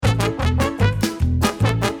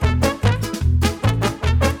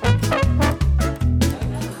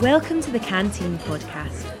Welcome to the Canteen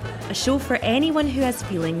Podcast, a show for anyone who has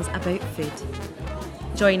feelings about food.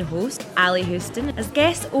 Join host Ali Houston as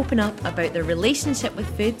guests open up about their relationship with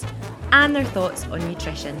food and their thoughts on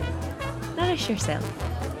nutrition. Nourish yourself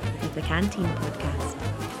with the Canteen Podcast.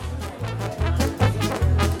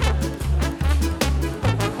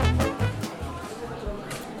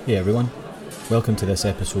 Hey everyone, welcome to this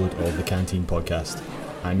episode of the Canteen Podcast.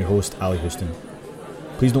 I'm your host Ali Houston.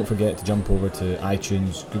 Please don't forget to jump over to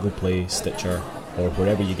iTunes, Google Play, Stitcher, or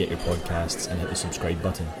wherever you get your podcasts and hit the subscribe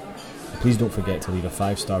button. Please don't forget to leave a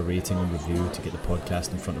 5-star rating and review to get the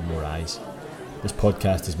podcast in front of more eyes. This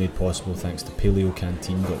podcast is made possible thanks to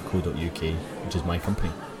paleocanteen.co.uk, which is my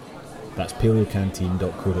company. That's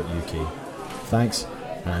paleocanteen.co.uk. Thanks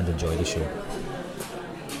and enjoy the show.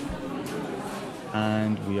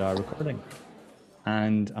 And we are recording.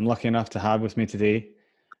 And I'm lucky enough to have with me today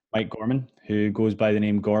Mike Gorman, who goes by the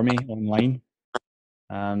name Gormy online,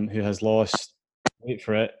 who has lost, wait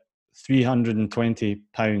for it, 320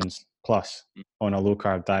 pounds plus on a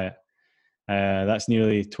low-carb diet. That's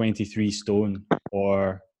nearly 23 stone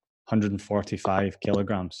or 145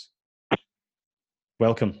 kilograms.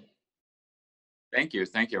 Welcome. Thank you.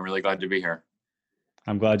 I'm really glad to be here.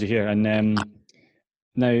 I'm glad you're here. And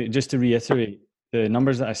now, just to reiterate, the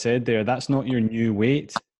numbers that I said there, that's not your new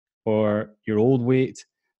weight or your old weight.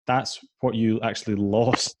 That's what you actually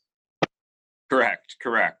lost. Correct.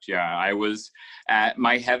 Yeah, I was at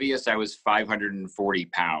my heaviest. I was 540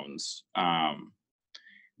 pounds,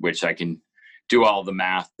 which I can do all the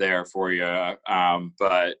math there for you. Yeah,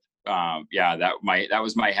 that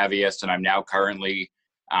was my heaviest, and I'm now currently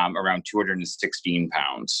around 216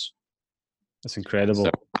 pounds. That's incredible.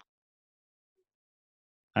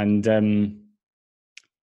 And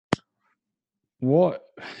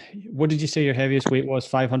what did you say your heaviest weight was?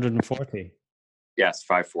 540? Yes,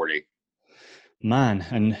 540. Man,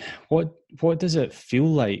 and what does it feel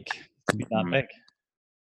like to be that big?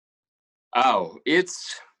 Oh,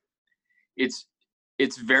 it's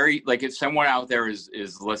very, like, if someone out there is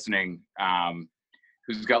listening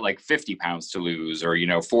who's got like 50 pounds to lose, or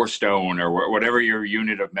 4 stone, or whatever your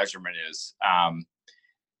unit of measurement is,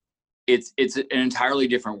 it's an entirely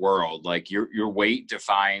different world. Like your weight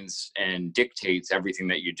defines and dictates everything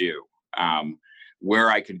that you do.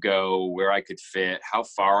 Where I could go, where I could fit, how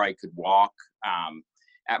far I could walk.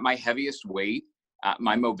 At my heaviest weight,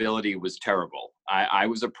 my mobility was terrible. I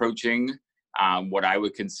was approaching what I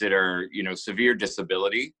would consider, severe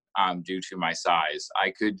disability due to my size.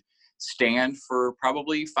 I could stand for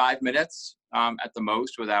probably 5 minutes at the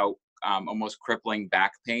most without almost crippling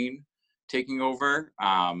back pain taking over.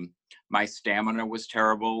 My stamina was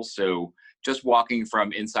terrible. So just walking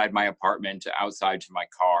from inside my apartment to outside to my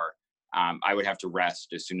car, I would have to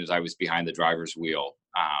rest as soon as I was behind the driver's wheel.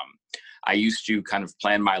 I used to kind of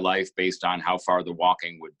plan my life based on how far the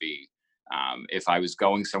walking would be. If I was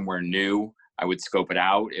going somewhere new, I would scope it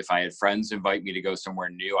out. If I had friends invite me to go somewhere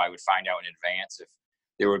new, I would find out in advance if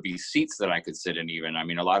there would be seats that I could sit in even. I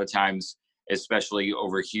mean, a lot of times, especially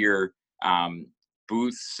over here,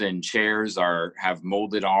 booths and chairs have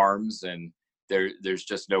molded arms, and there's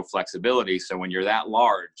just no flexibility. So when you're that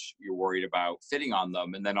large, you're worried about fitting on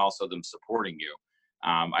them and then also them supporting you.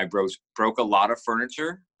 I broke a lot of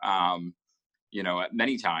furniture.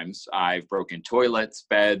 Many times I've broken toilets,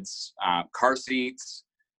 beds, car seats.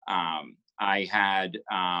 I had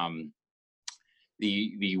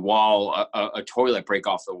the wall, a toilet break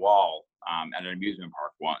off the wall at an amusement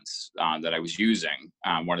park once that I was using,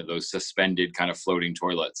 one of those suspended kind of floating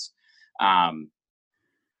toilets.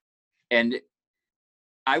 And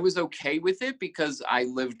I was okay with it because I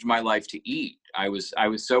lived my life to eat. I was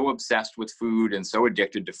so obsessed with food and so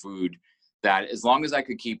addicted to food that as long as I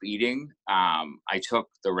could keep eating, I took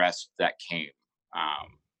the rest that came.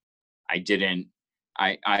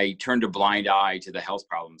 I turned a blind eye to the health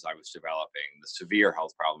problems I was developing, the severe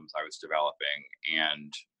health problems I was developing,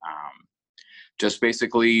 and just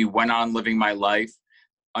basically went on living my life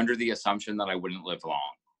under the assumption that I wouldn't live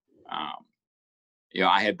long.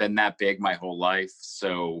 I had been that big my whole life,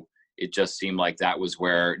 so it just seemed like that was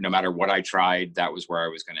where, no matter what I tried, that was where I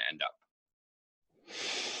was going to end up.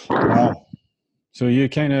 Wow. So you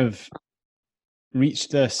kind of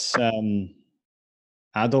reached this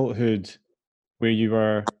adulthood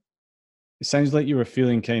where it sounds like you were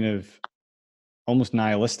feeling kind of almost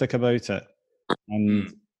nihilistic about it,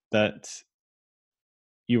 and that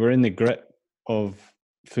you were in the grip of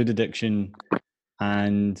food addiction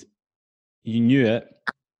and you knew it.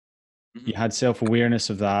 You had self-awareness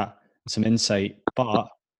of that, some insight, but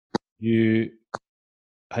you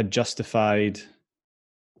had justified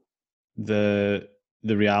the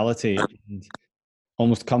reality and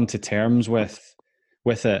almost come to terms with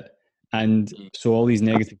it, and so all these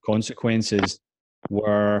negative consequences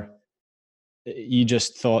were, you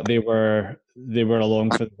just thought they were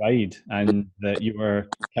along for the ride, and that you were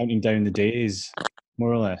counting down the days,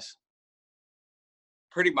 more or less.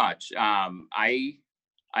 Pretty much. I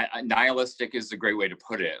nihilistic is a great way to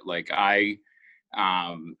put it. Like I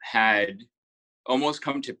had almost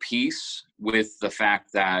come to peace with the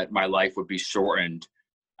fact that my life would be shortened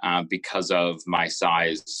because of my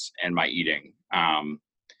size and my eating.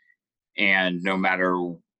 And no matter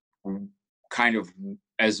kind of,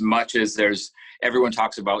 as much as everyone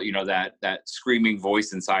talks about, that screaming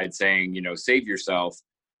voice inside saying, save yourself.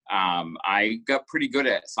 I got pretty good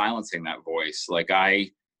at silencing that voice. Like I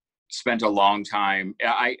spent a long time,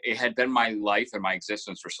 it had been my life and my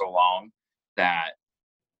existence for so long that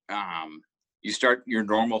your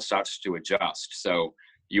normal starts to adjust. So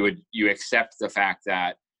you accept the fact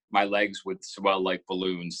that my legs would swell like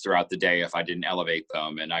balloons throughout the day if I didn't elevate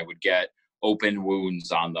them, and I would get open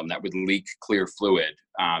wounds on them that would leak clear fluid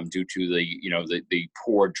due to the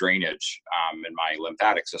poor drainage in my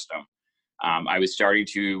lymphatic system. I was starting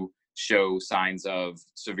to show signs of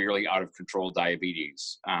severely out of control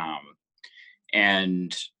diabetes,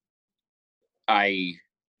 and as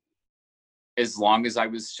long as I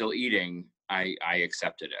was still eating, I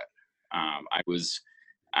accepted it.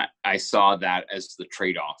 I saw that as the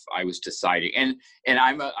trade-off. I was deciding, and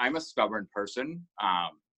I'm a stubborn person.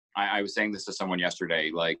 I was saying this to someone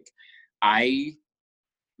yesterday. Like, I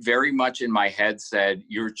very much in my head said,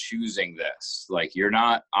 "You're choosing this. Like, you're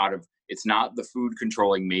not out of. It's not the food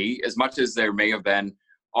controlling me, as much as there may have been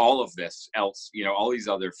all of this else. All these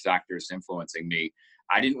other factors influencing me.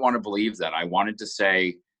 I didn't want to believe that. I wanted to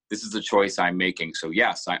say, this is the choice I'm making. So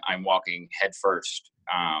yes, I'm walking headfirst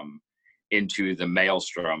into the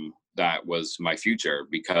maelstrom that was my future,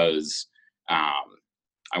 because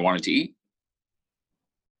I wanted to eat."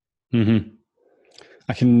 Mm-hmm.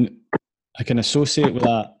 I can associate with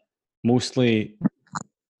that mostly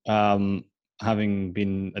having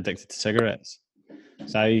been addicted to cigarettes.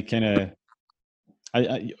 So I kind of,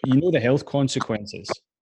 the health consequences,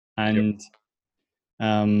 and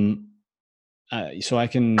so I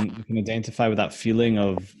can identify with that feeling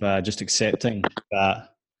of just accepting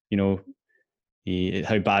that,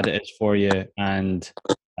 how bad it is for you, and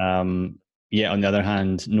yet on the other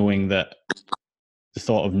hand, knowing that the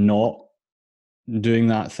thought of not doing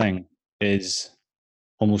that thing is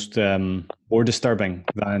almost more disturbing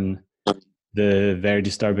than the very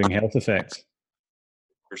disturbing health effects.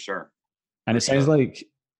 For sure. And it sounds like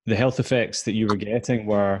the health effects that you were getting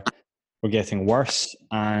were getting worse,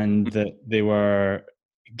 and that they were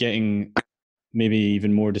getting maybe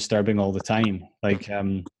even more disturbing all the time. Like,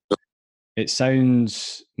 it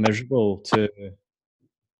sounds miserable to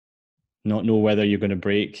not know whether you're going to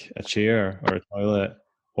break a chair or a toilet,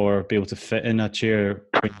 or be able to fit in a chair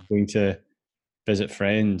when you're going to visit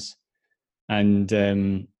friends. And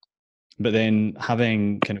but then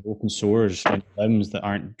having kind of open sores on your limbs that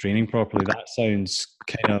aren't draining properly, that sounds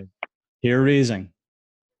kind of hair raising.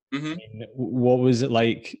 Mm-hmm. I mean, what was it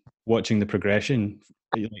like watching the progression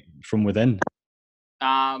from within?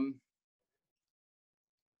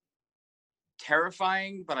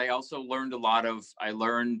 Terrifying, but I also learned I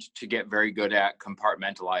learned to get very good at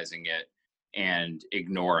compartmentalizing it and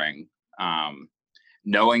ignoring,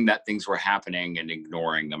 knowing that things were happening and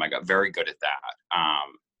ignoring them. I got very good at that,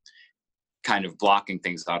 kind of blocking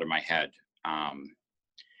things out of my head.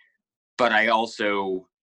 But I also,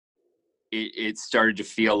 it started to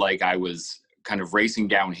feel like I was kind of racing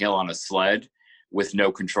downhill on a sled with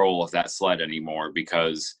no control of that sled anymore,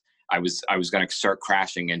 because I was going to start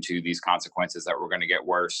crashing into these consequences that were going to get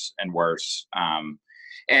worse and worse.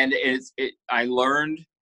 And I learned,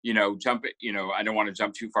 I don't want to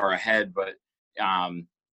jump too far ahead, but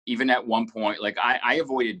even at one point, like I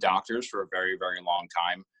avoided doctors for a very, very long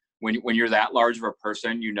time. When you're that large of a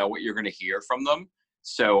person, you know what you're going to hear from them.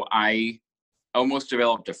 So I almost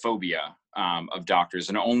developed a phobia of doctors,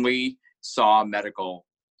 and only sought medical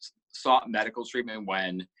treatment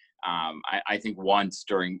when I think once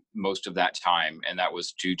during most of that time, and that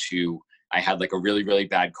was due to I had like a really, really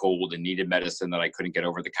bad cold and needed medicine that I couldn't get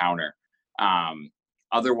over the counter.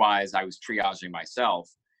 Otherwise, I was triaging myself,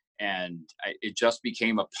 and it just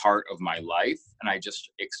became a part of my life, and I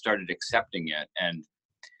just started accepting it. And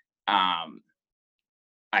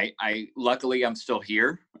I luckily I'm still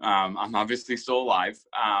here. I'm obviously still alive,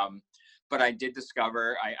 but I did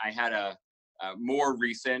discover I had a more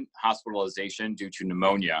recent hospitalization due to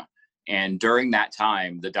pneumonia. And during that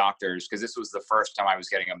time, the doctors, because this was the first time I was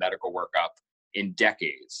getting a medical workup in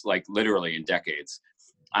decades, like literally in decades,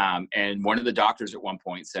 And one of the doctors at one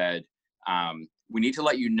point said, we need to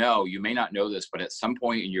let you know, you may not know this, but at some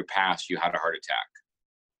point in your past, you had a heart attack.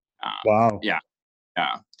 Wow. Yeah.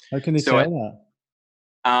 Yeah. How can they tell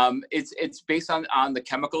that? It's based on the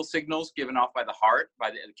chemical signals given off by the heart,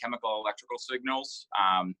 by the chemical electrical signals.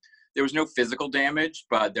 There was no physical damage,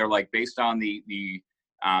 but they're like based on the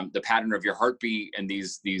pattern of your heartbeat and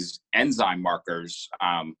these enzyme markers.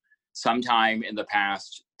 Sometime in the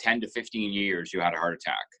past 10 to 15 years, you had a heart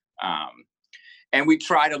attack. And we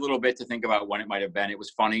tried a little bit to think about when it might have been. It was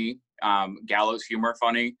funny, gallows humor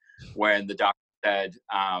funny, when the doctor said,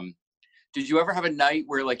 did you ever have a night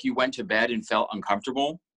where like you went to bed and felt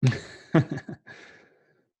uncomfortable?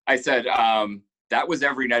 I said, that was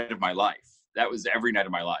every night of my life. That was every night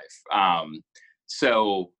of my life.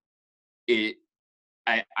 So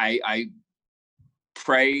I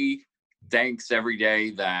pray thanks every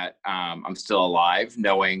day that I'm still alive,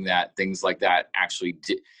 knowing that things like that actually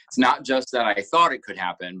did. It's not just that I thought it could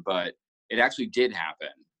happen, but it actually did happen.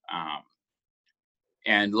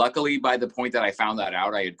 And luckily, by the point that I found that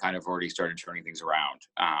out, I had kind of already started turning things around.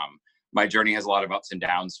 My journey has a lot of ups and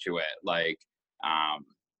downs to it. Like, I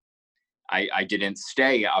didn't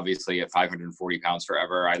stay, obviously, at 540 pounds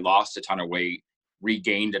forever. I lost a ton of weight,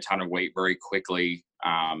 regained a ton of weight very quickly.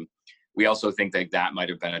 We also think that that might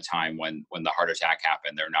have been a time when the heart attack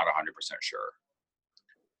happened. They're not 100% sure.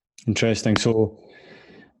 Interesting. So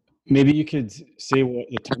maybe you could say what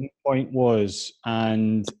the turning point was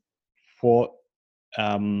and what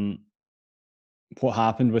happened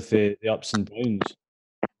with the ups and downs.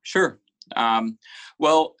 Sure.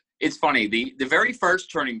 Well, it's funny. The very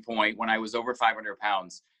first turning point when I was over 500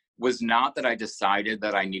 pounds was not that I decided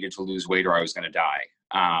that I needed to lose weight or I was going to die.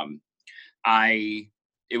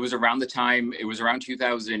 It was around the time, it was around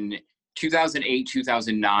 2008,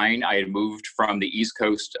 2009. I had moved from the East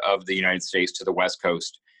Coast of the United States to the West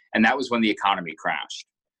Coast. And that was when the economy crashed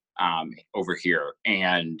over here.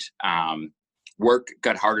 And work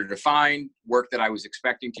got harder to find. Work that I was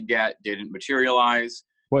expecting to get didn't materialize.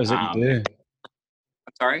 What is it you do?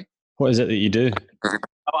 I'm sorry? What is it that you do?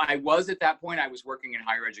 I was at that point, I was working in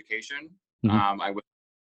higher education. Mm-hmm.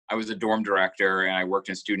 I was a dorm director, and I worked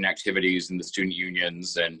in student activities and the student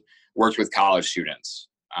unions and worked with college students.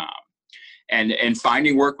 And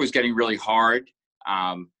finding work was getting really hard.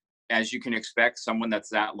 As you can expect, someone that's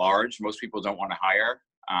that large, most people don't want to hire.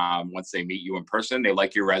 Once they meet you in person, they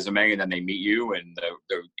like your resume, and then they meet you, and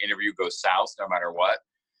the interview goes south no matter what.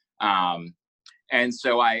 And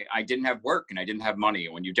so I didn't have work, and I didn't have money.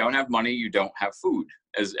 And when you don't have money, you don't have food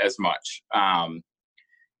as much.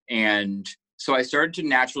 And so I started to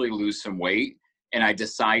naturally lose some weight, and I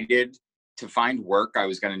decided to find work I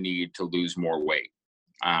was going to need to lose more weight.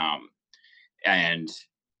 And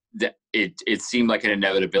it seemed like an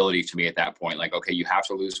inevitability to me at that point. Like, okay, you have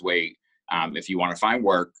to lose weight. If you want to find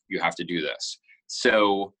work, you have to do this.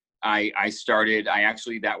 So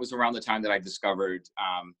that was around the time that I discovered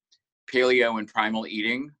paleo and primal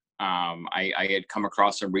eating. I had come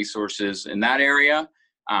across some resources in that area.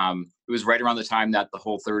 It was right around the time that the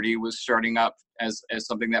Whole30 was starting up as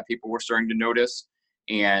something that people were starting to notice.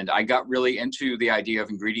 And I got really into the idea of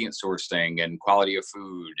ingredient sourcing and quality of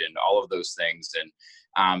food and all of those things.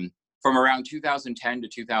 And from around 2010 to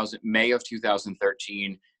May of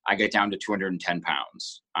 2013, I got down to 210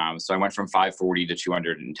 pounds. So I went from 540 to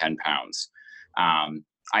 210 pounds.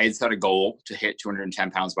 I had set a goal to hit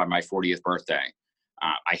 210 pounds by my 40th birthday.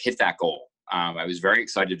 I hit that goal. I was very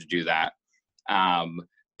excited to do that.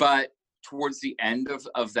 But towards the end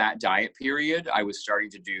of that diet period, I was starting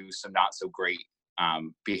to do some not so great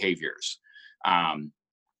behaviors.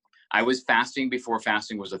 I was fasting before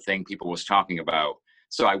fasting was a thing people was talking about.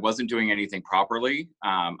 So I wasn't doing anything properly.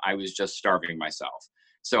 I was just starving myself.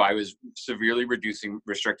 So I was severely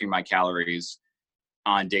restricting my calories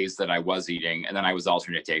on days that I was eating. And then I was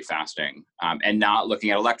alternate day fasting and not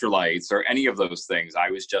looking at electrolytes or any of those things.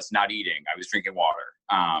 I was just not eating. I was drinking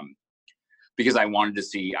water because I wanted to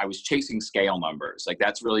see, I was chasing scale numbers. Like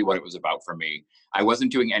that's really what it was about for me. I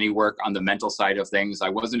wasn't doing any work on the mental side of things. I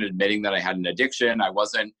wasn't admitting that I had an addiction. I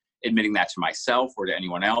wasn't admitting that to myself or to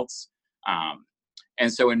anyone else.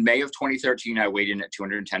 And so in May of 2013, I weighed in at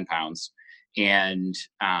 210 pounds. And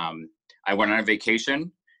I went on a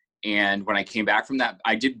vacation. And when I came back from that,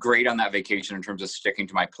 I did great on that vacation in terms of sticking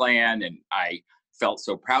to my plan. And I felt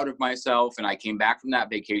so proud of myself. And I came back from that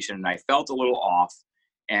vacation and I felt a little off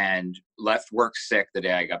and left work sick the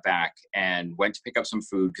day I got back and went to pick up some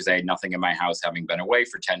food because I had nothing in my house having been away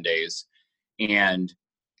for 10 days. And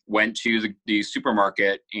went to the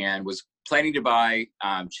supermarket and was planning to buy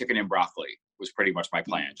chicken and broccoli was pretty much my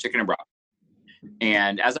plan, chicken and broccoli.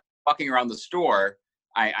 And as I was walking around the store,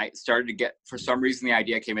 I started to get, for some reason, the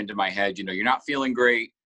idea came into my head, you're not feeling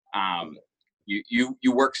great. You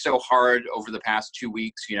work so hard over the past 2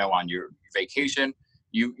 weeks, on your vacation,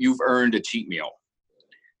 you've earned a cheat meal.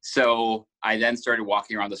 So I then started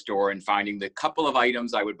walking around the store and finding the couple of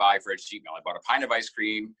items I would buy for a cheat meal. I bought a pint of ice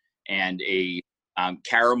cream and a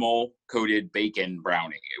caramel coated bacon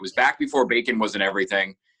brownie. It was back before bacon wasn't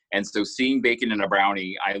everything. And so seeing bacon in a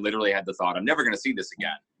brownie, I literally had the thought, I'm never going to see this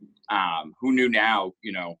again. Who knew now,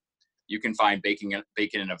 you can find bacon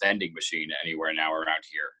in a vending machine anywhere now around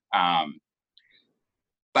here.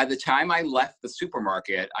 By the time I left the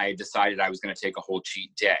supermarket, I decided I was going to take a whole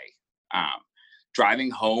cheat day.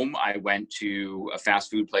 Driving home, I went to a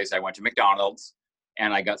fast food place. I went to McDonald's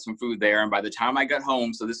and I got some food there. And by the time I got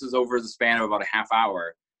home, so this is over the span of about a half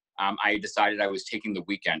hour, I decided I was taking the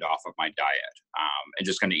weekend off of my diet and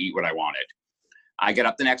just going to eat what I wanted. I got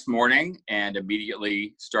up the next morning and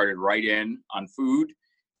immediately started right in on food.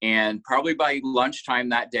 And probably by lunchtime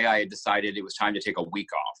that day, I had decided it was time to take a week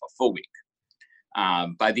off, a full week.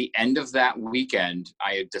 By the end of that weekend,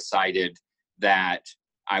 I had decided that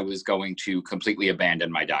I was going to completely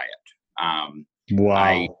abandon my diet.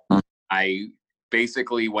 Wow. I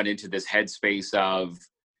basically went into this headspace of,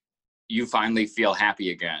 you finally feel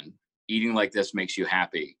happy again. Eating like this makes you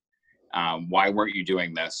happy. Why weren't you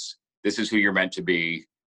doing this? This is who you're meant to be.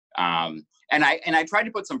 And I tried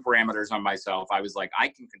to put some parameters on myself. I was like, I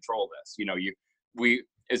can control this.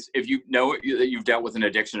 If you know that you've dealt with an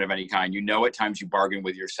addiction of any kind, at times you bargain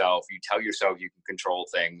with yourself. You tell yourself you can control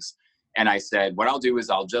things. And I said, what I'll do is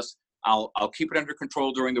I'll keep it under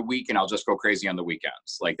control during the week and I'll just go crazy on the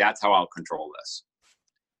weekends. Like, that's how I'll control this.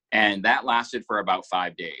 And that lasted for about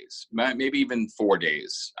 5 days, maybe even 4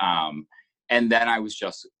 days. And then I was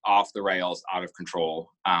just off the rails, out of control.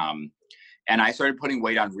 And I started putting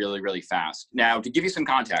weight on really, really fast. Now, to give you some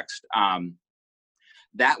context,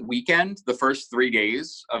 that weekend, the first 3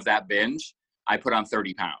 days of that binge, I put on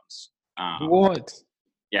 30 pounds. What?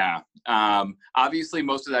 Yeah. Obviously,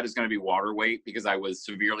 most of that is going to be water weight because I was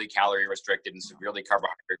severely calorie restricted and severely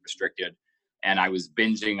carbohydrate restricted. And I was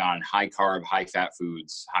binging on high carb, high fat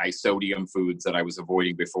foods, high sodium foods that I was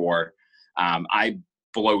avoiding before. I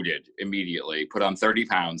bloated immediately, put on 30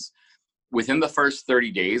 pounds. Within the first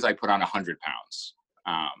 30 days, I put on 100 pounds.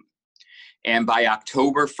 And by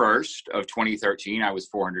October 1st of 2013, I was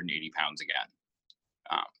 480 pounds again.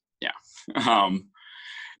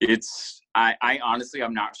 I honestly,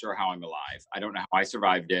 I'm not sure how I'm alive. I don't know how I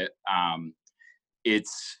survived it.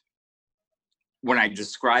 When I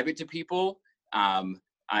describe it to people,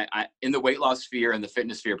 I in the weight loss sphere and the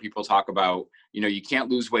fitness sphere, people talk about, you can't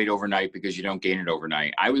lose weight overnight because you don't gain it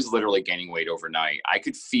overnight. I was literally gaining weight overnight. I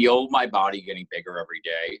could feel my body getting bigger every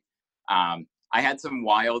day. I had some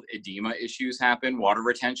wild edema issues happen, water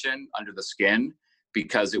retention under the skin,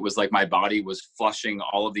 because it was like my body was flushing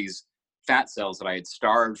all of these fat cells that I had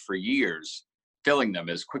starved for years, filling them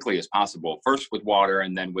as quickly as possible, first with water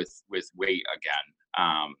and then with weight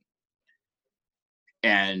again.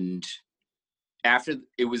 And after,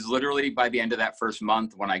 it was literally by the end of that first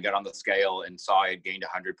month when I got on the scale and saw I had gained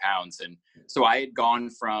 100 pounds. And so I had gone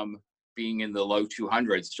from being in the low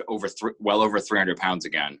 200s to well over 300 pounds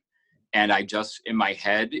again. And I just, in my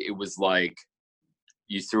head, it was like,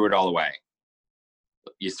 you threw it all away.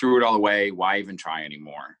 You threw it all away. Why even try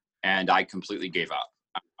anymore? And I completely gave up.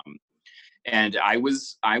 And I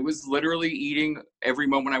was literally eating every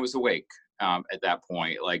moment I was awake at that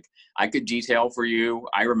point. Like, I could detail for you.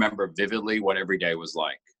 I remember vividly what every day was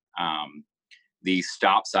like. The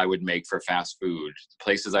stops I would make for fast food,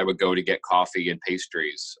 places I would go to get coffee and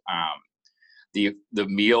pastries, the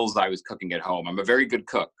meals I was cooking at home. I'm a very good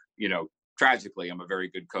cook. Tragically, I'm a very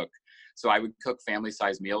good cook. So I would cook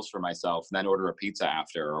family-sized meals for myself and then order a pizza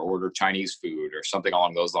after, or order Chinese food or something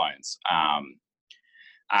along those lines.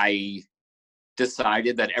 I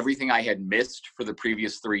decided that everything I had missed for the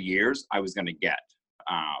previous 3 years, I was going to get.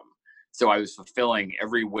 So I was fulfilling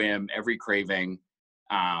every whim, every craving.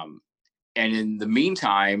 And in the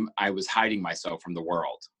meantime, I was hiding myself from the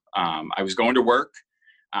world. I was going to work.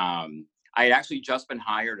 I had actually just been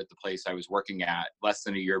hired at the place I was working at less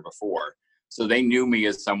than a year before. So they knew me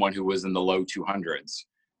as someone who was in the low 200s.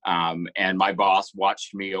 And my boss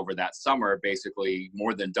watched me over that summer, basically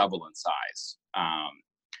more than double in size. I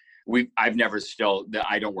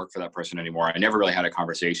don't work for that person anymore. I never really had a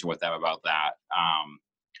conversation with them about that.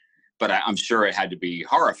 But I'm sure it had to be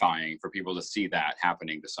horrifying for people to see that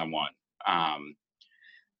happening to someone.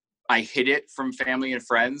 I hid it from family and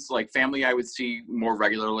friends. Like, family I would see more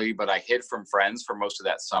regularly, but I hid from friends for most of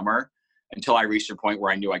that summer until I reached a point where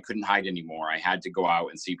I knew I couldn't hide anymore. I had to go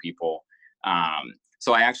out and see people.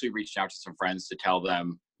 So I actually reached out to some friends to tell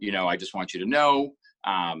them, I just want you to know,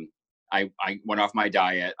 I went off my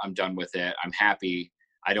diet. I'm done with it. I'm happy.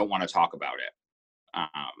 I don't want to talk about it.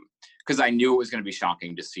 Because I knew it was going to be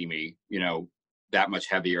shocking to see me, that much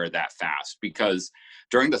heavier that fast. Because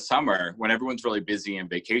during the summer, when everyone's really busy and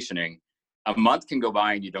vacationing, a month can go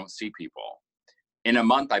by and you don't see people. In a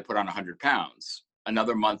month, I put on 100 pounds.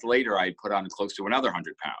 Another month later, I put on close to another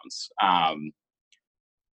 100 pounds.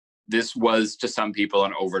 This was, to some people,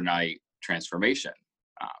 an overnight transformation.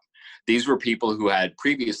 These were people who had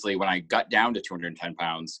previously, when I got down to 210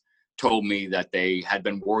 pounds, told me that they had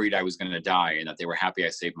been worried I was going to die and that they were happy I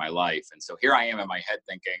saved my life. And so here I am in my head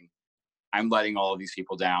thinking, I'm letting all of these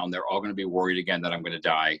people down. They're all going to be worried again that I'm going to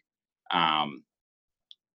die. I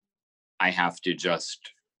have to just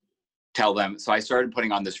tell them. So I started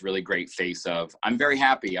putting on this really great face of, I'm very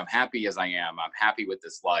happy. I'm happy as I am. I'm happy with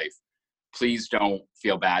this life. Please don't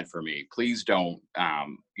feel bad for me. Please don't,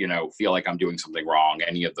 feel like I'm doing something wrong.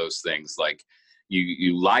 Any of those things, like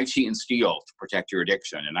you lie, cheat, and steal to protect your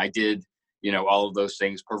addiction. And I did, all of those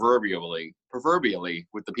things proverbially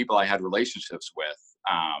with the people I had relationships with.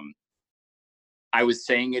 I was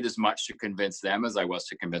saying it as much to convince them as I was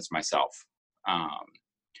to convince myself.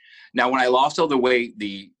 Now, when I lost all the weight,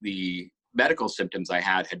 the medical symptoms I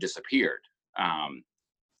had disappeared.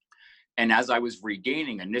 And as I was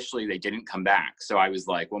regaining, initially they didn't come back. So I was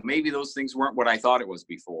like, well, maybe those things weren't what I thought it was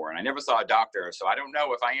before. And I never saw a doctor, so I don't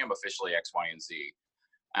know if I am officially X, Y, and Z.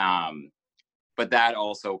 But that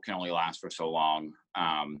also can only last for so long.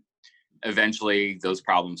 Eventually, those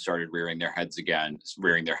problems started rearing their head again.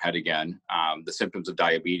 The symptoms of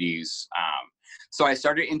diabetes. So I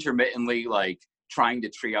started intermittently, trying to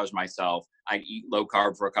triage myself. I'd eat low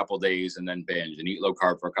carb for a couple of days and then binge, and eat low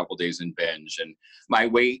carb for a couple of days and binge. And my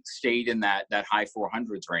weight stayed in that high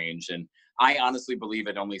 400s range. And I honestly believe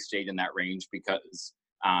it only stayed in that range because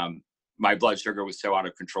my blood sugar was so out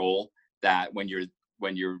of control that when you're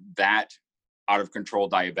that out of control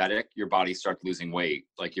diabetic, your body starts losing weight.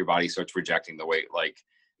 Like your body starts rejecting the weight.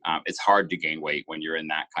 It's hard to gain weight when you're in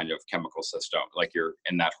that kind of chemical system, like you're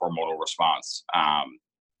in that hormonal response.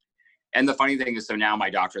 And the funny thing is, so now my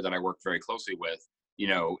doctor that I work very closely with,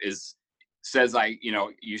 says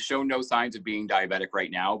you show no signs of being diabetic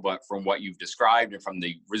right now, but from what you've described and from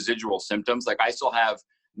the residual symptoms, I still have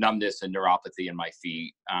numbness and neuropathy in my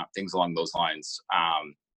feet, things along those lines.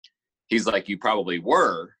 He's like, you probably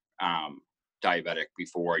were diabetic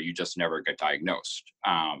before, you just never got diagnosed.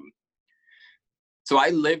 So I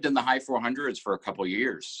lived in the high 400s for a couple of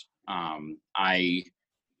years. I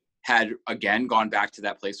had again gone back to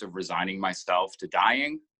that place of resigning myself to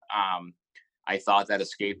dying. I thought that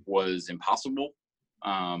escape was impossible.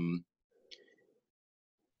 And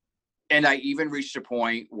I even reached a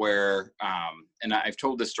point where, and I've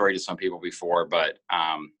told this story to some people before, but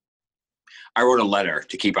I wrote a letter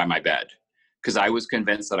to keep by my bed because I was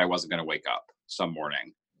convinced that I wasn't going to wake up some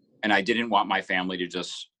morning. And I didn't want my family to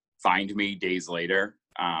just find me days later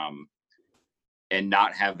and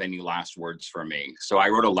not have any last words for me. So I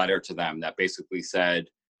wrote a letter to them that basically said,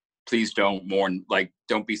 please don't mourn,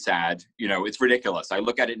 don't be sad. It's ridiculous. I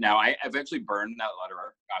look at it now. I eventually burned that letter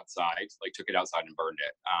outside, took it outside and burned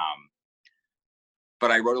it.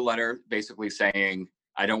 But I wrote a letter basically saying,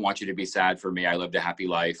 I don't want you to be sad for me. I lived a happy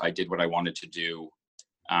life. I did what I wanted to do.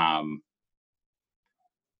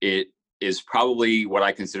 It is probably what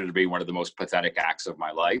I consider to be one of the most pathetic acts of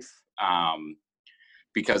my life.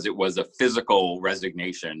 Because it was a physical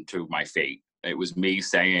resignation to my fate. It was me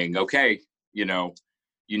saying, okay, you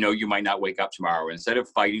might not wake up tomorrow. Instead of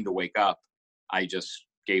fighting to wake up, I just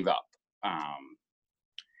gave up.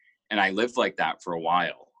 And I lived like that for a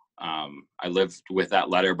while. I lived with that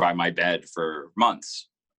letter by my bed for months.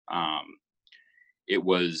 That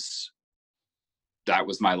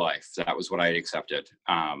was my life. That was what I had accepted.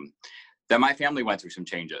 Then my family went through some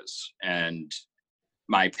changes, and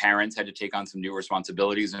my parents had to take on some new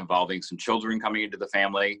responsibilities involving some children coming into the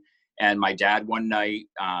family. And my dad one night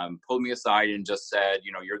pulled me aside and just said,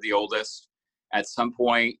 you're the oldest. At some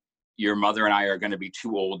point, your mother and I are going to be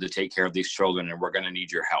too old to take care of these children, and we're going to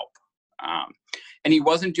need your help. And he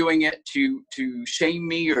wasn't doing it to shame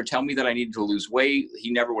me or tell me that I needed to lose weight.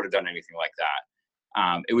 He never would have done anything like that.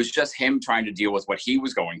 It was just him trying to deal with what he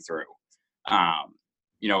was going through. A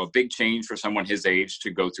big change for someone his age to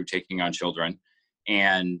go through taking on children.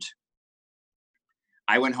 And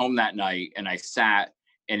I went home that night and I sat,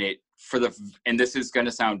 and and this is going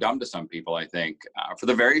to sound dumb to some people, I think, for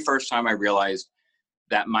the very first time I realized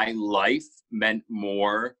that my life meant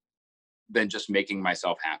more than just making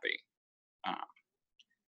myself happy.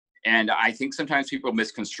 And I think sometimes people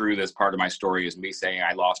misconstrue this part of my story as me saying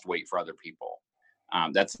I lost weight for other people.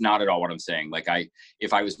 That's not at all what I'm saying. Like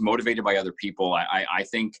if I was motivated by other people, I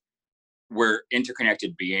think we're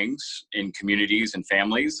interconnected beings in communities and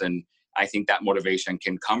families. And I think that motivation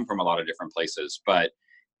can come from a lot of different places, but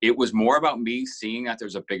it was more about me seeing that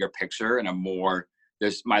there's a bigger picture and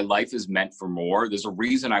my life is meant for more. There's a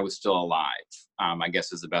reason I was still alive, I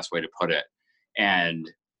guess is the best way to put it. And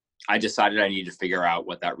I decided I needed to figure out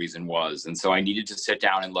what that reason was. And so I needed to sit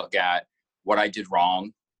down and look at what I did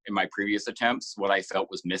wrong in my previous attempts, what I felt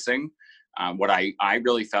was missing. What I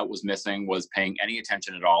really felt was missing was paying any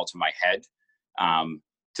attention at all to my head,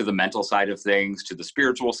 to the mental side of things, to the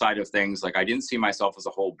spiritual side of things. Like I didn't see myself as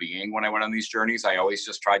a whole being when I went on these journeys. I always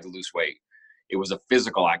just tried to lose weight. It was a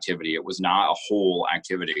physical activity. It was not a whole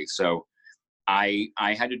activity. So I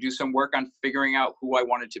had to do some work on figuring out who I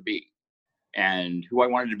wanted to be. And who I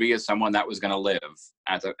wanted to be is someone that was going to live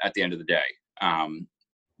at the end of the day.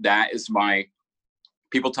 That is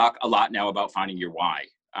people talk a lot now about finding your why.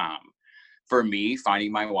 For me,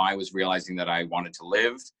 finding my why was realizing that I wanted to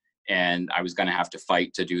live, and I was going to have to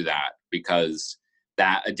fight to do that, because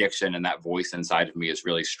that addiction and that voice inside of me is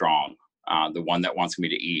really strong. The one that wants me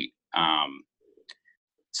to eat.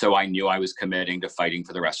 So I knew I was committing to fighting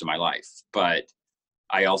for the rest of my life, but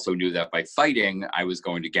I also knew that by fighting, I was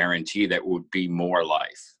going to guarantee that it would be more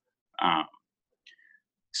life.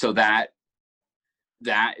 So that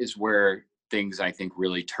is where things I think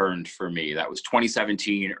really turned for me. That was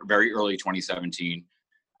 2017, very early 2017.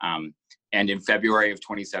 And in February of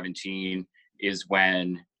 2017 is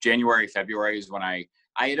when, February is when I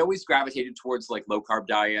had always gravitated towards like low carb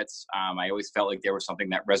diets. I always felt like there was something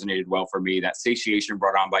that resonated well for me. That satiation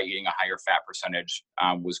brought on by eating a higher fat percentage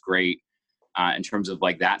was great. In terms of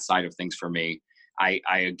like that side of things for me. I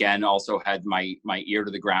again also had my ear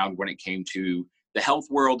to the ground when it came to the health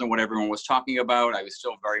world and what everyone was talking about. I was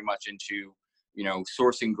still very much into,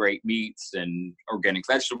 sourcing great meats and organic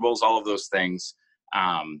vegetables, all of those things.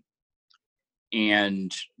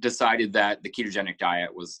 And decided that the ketogenic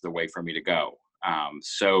diet was the way for me to go.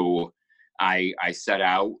 So I set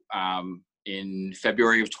out in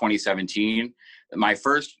February of 2017. My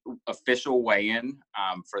first official weigh-in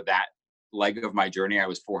for that leg of my journey, I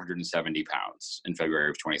was 470 pounds in February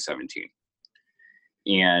of 2017.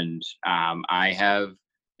 And I have,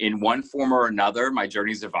 in one form or another, my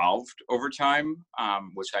journey's evolved over time,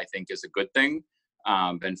 which I think is a good thing.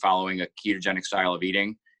 Been following a ketogenic style of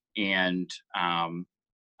eating. And I'm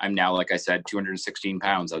now, like I said, 216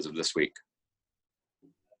 pounds as of this week.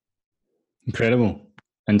 Incredible.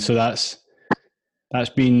 And so has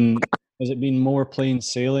it been more plain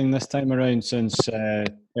sailing this time around since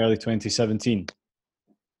early 2017?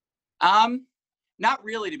 Not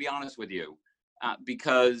really, to be honest with you,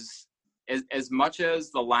 because as much as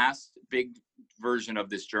the last big version of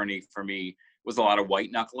this journey for me was a lot of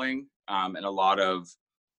white knuckling and a lot of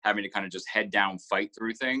having to kind of just head down, fight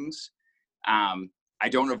through things. I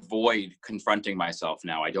don't avoid confronting myself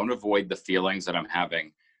now. I don't avoid the feelings that I'm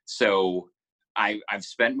having. So I've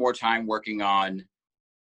spent more time working on,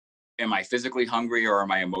 am I physically hungry or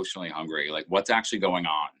am I emotionally hungry? Like, what's actually going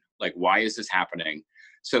on? Like, why is this happening?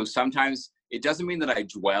 So sometimes it doesn't mean that I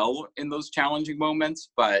dwell in those challenging moments,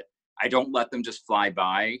 but I don't let them just fly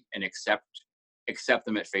by and accept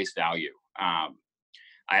them at face value.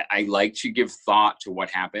 I like to give thought to what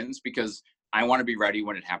happens because I want to be ready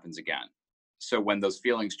when it happens again. So when those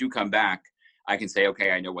feelings do come back, I can say,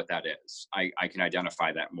 okay, I know what that is. I can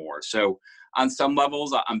identify that more. So on some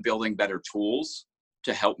levels, I'm building better tools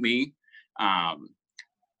to help me.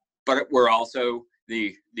 But we're also,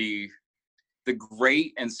 the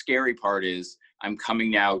great and scary part is I'm coming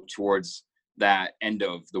now towards that end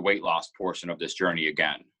of the weight loss portion of this journey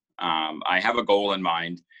again. I have a goal in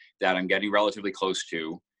mind that I'm getting relatively close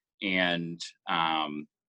to. And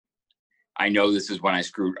I know this is when I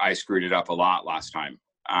screwed it up a lot last time.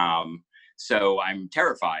 So I'm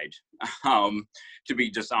terrified, to be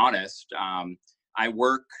just honest.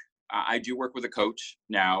 I do work with a coach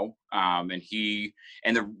now, and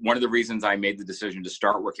one of the reasons I made the decision to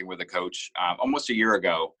start working with a coach almost a year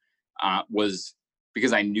ago was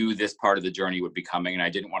because I knew this part of the journey would be coming, and I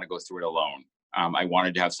didn't want to go through it alone. I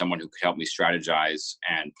wanted to have someone who could help me strategize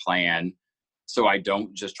and plan, so I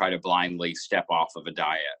don't just try to blindly step off of a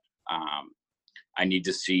diet. I need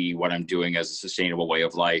to see what I'm doing as a sustainable way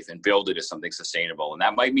of life and build it as something sustainable, and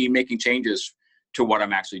that might mean making changes to what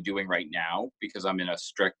I'm actually doing right now because I'm in a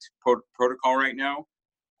strict protocol right now.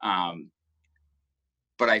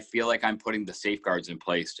 But I feel like I'm putting the safeguards in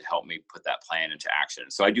place to help me put that plan into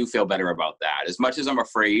action. So I do feel better about that. As much as I'm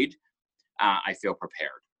afraid, I feel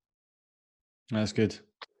prepared. That's good.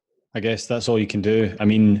 I guess that's all you can do. I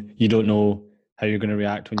mean, you don't know how you're going to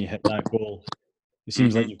react when you hit that goal. it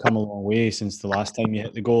seems like you've come a long way since the last time you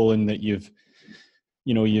hit the goal, and that you've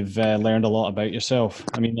learned a lot about yourself.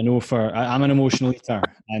 I mean, I know I'm an emotional eater,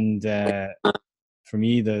 and for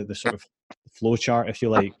me, the sort of flow chart, if you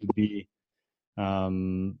like, would be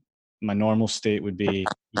my normal state would be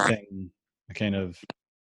eating a kind of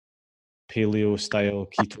paleo style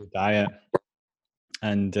keto diet,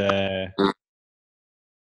 and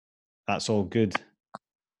that's all good.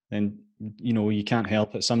 Then you can't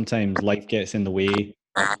help it. Sometimes life gets in the way.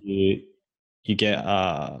 You get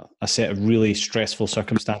a set of really stressful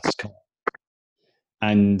circumstances come,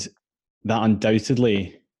 and that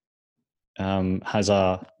undoubtedly has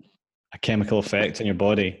a chemical effect on your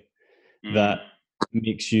body that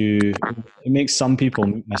makes some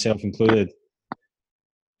people, myself included,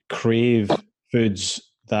 crave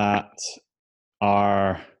foods that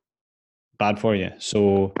are bad for you.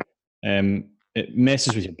 So it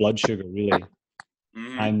messes with your blood sugar, really.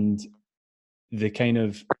 And the kind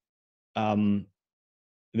of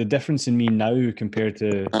the difference in me now compared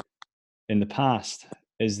to in the past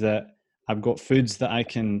is that I've got foods that I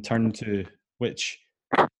can turn to, which,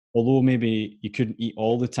 although maybe you couldn't eat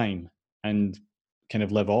all the time and kind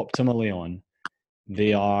of live optimally on,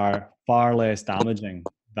 they are far less damaging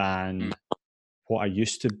than what I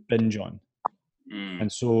used to binge on.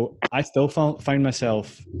 And so I still find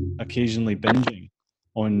myself occasionally binging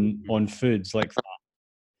on foods like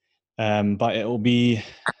that. But it'll be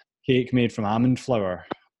cake made from almond flour,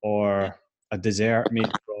 or a dessert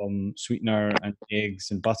made from sweetener and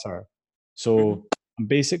eggs and butter. So I'm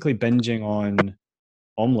basically binging on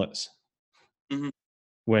omelets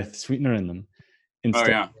with sweetener in them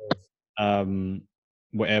instead of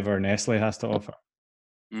whatever Nestle has to offer.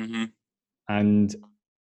 And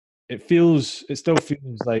it still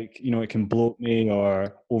feels like, it can bloat me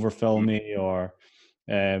or overfill me, or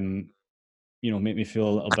make me feel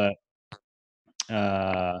a little bit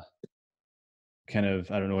kind of,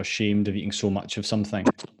 I don't know, ashamed of eating so much of something.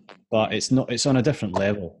 But it's on a different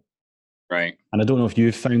level. Right. And I don't know if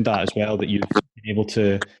you've found that as well, that you've been able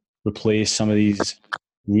to replace some of these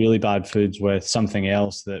really bad foods with something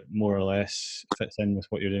else that more or less fits in with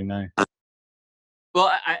what you're doing now. Well,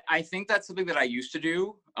 I think that's something that I used to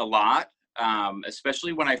do a lot,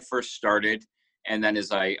 especially when I first started. And then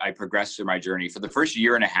as I progressed through my journey, for the first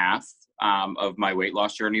year and a half of my weight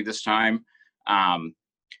loss journey this time,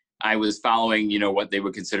 I was following, what they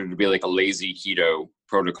would consider to be like a lazy keto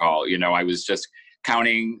protocol. I was just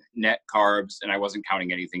counting net carbs, and I wasn't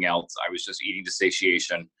counting anything else. I was just eating to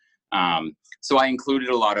satiation. So I included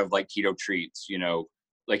a lot of like keto treats,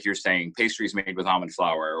 like you're saying, pastries made with almond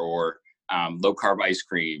flour, or low carb ice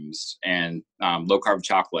creams, and low carb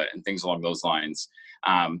chocolate, and things along those lines.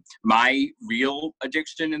 My real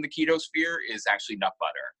addiction in the keto sphere is actually nut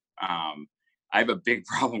butter. I have a big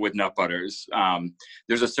problem with nut butters.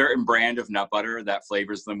 There's a certain brand of nut butter that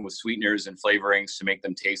flavors them with sweeteners and flavorings to make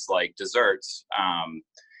them taste like desserts.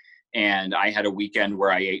 And I had a weekend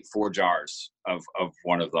where I ate 4 jars of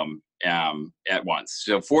one of them at once.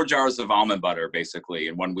 So 4 jars of almond butter, basically,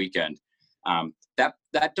 in one weekend.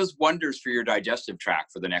 That does wonders for your digestive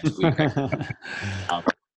tract for the next week.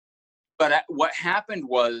 But what happened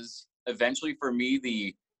was, eventually for me,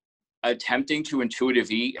 the attempting to intuitive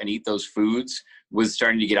eat and eat those foods was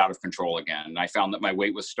starting to get out of control again. I found that my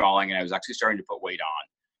weight was stalling, and I was actually starting to put weight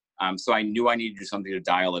on. So I knew I needed to do something to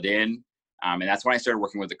dial it in. And that's when I started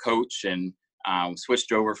working with a coach, and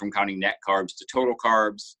switched over from counting net carbs to total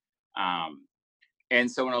carbs. And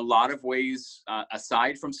so in a lot of ways,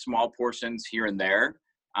 aside from small portions here and there,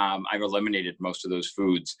 I've eliminated most of those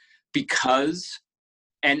foods because,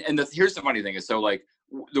 here's the funny thing is, so like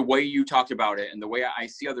the way you talked about it and the way I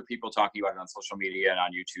see other people talking about it on social media and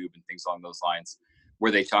on YouTube and things along those lines,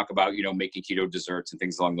 where they talk about, making keto desserts and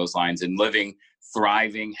things along those lines and living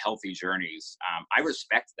thriving, healthy journeys. I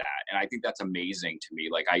respect that. And I think that's amazing to me.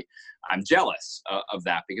 Like I'm jealous of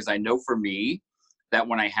that, because I know for me that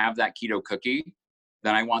when I have that keto cookie,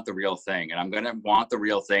 then I want the real thing, and I'm going to want the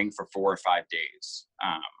real thing for 4 or 5 days.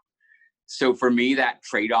 So for me, that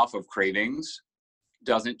trade-off of cravings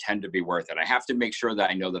doesn't tend to be worth it. I have to make sure that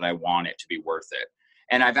I know that I want it to be worth it.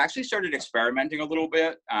 And I've actually started experimenting a little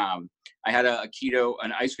bit. I had an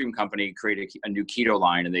ice cream company create a new keto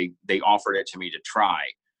line, and they offered it to me to try.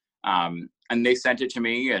 And they sent it to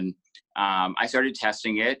me, and I started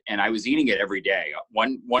testing it, and I was eating it every day.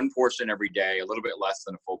 One portion every day, a little bit less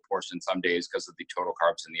than a full portion some days because of the total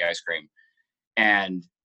carbs in the ice cream. And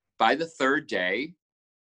by the 3rd day,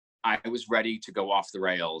 I was ready to go off the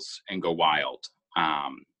rails and go wild.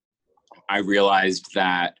 I realized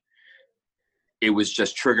that it was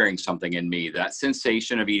just triggering something in me, that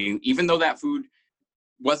sensation of eating, even though that food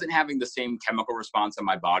wasn't having the same chemical response in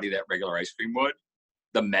my body that regular ice cream would.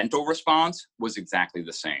 The mental response was exactly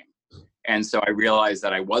the same. And so I realized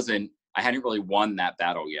that I hadn't really won that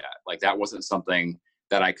battle yet. Like that wasn't something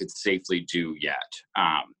that I could safely do yet.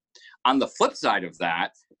 On the flip side of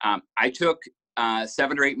that, I took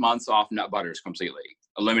 7 or 8 months off nut butters completely,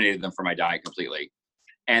 eliminated them from my diet completely.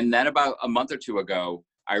 And then about a month or two ago,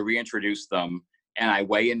 I reintroduced them, and I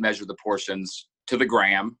weigh and measure the portions to the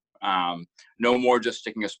gram. No more just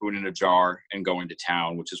sticking a spoon in a jar and going to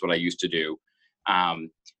town, which is what I used to do.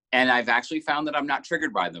 And I've actually found that I'm not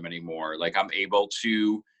triggered by them anymore. Like I'm able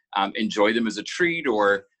to enjoy them as a treat,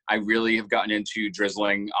 or I really have gotten into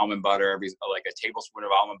drizzling almond butter. Like a tablespoon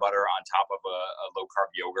of almond butter on top of a low carb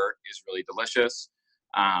yogurt is really delicious.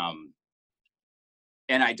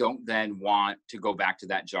 And I don't then want to go back to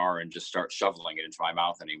that jar and just start shoveling it into my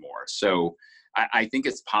mouth anymore. So I think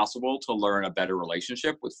it's possible to learn a better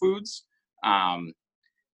relationship with foods.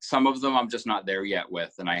 Some of them I'm just not there yet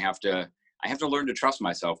with, and I have to learn to trust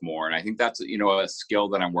myself more. And I think that's, a skill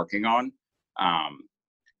that I'm working on.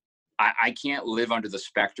 I can't live under the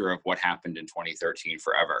specter of what happened in 2013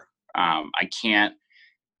 forever. I can't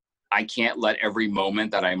let every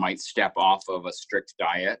moment that I might step off of a strict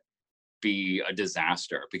diet be a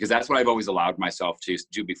disaster, because that's what I've always allowed myself to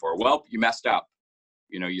do before. Well, you messed up,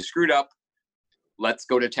 you screwed up. Let's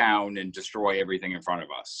go to town and destroy everything in front of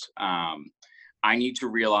us. I need to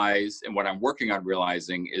realize, and what I'm working on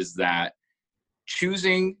realizing, is that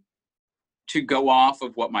choosing to go off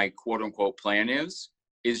of what my quote unquote plan is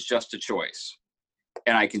just a choice.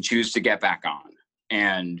 And I can choose to get back on.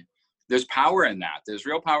 And there's power in that. There's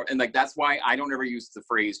real power. And like, that's why I don't ever use the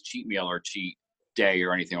phrase cheat meal or cheat day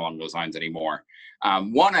or anything along those lines anymore.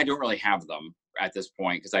 One, I don't really have them at this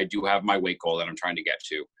point because I do have my weight goal that I'm trying to get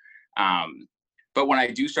to. But when I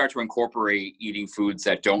do start to incorporate eating foods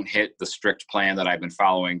that don't hit the strict plan that I've been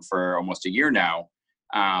following for almost a year now,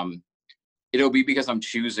 it'll be because I'm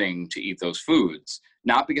choosing to eat those foods,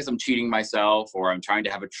 not because I'm cheating myself or I'm trying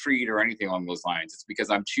to have a treat or anything along those lines. It's because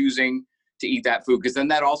I'm choosing to eat that food, because then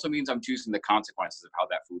that also means I'm choosing the consequences of how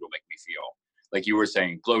that food will make me feel. Like you were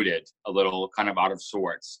saying, bloated, a little kind of out of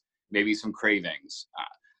sorts, maybe some cravings.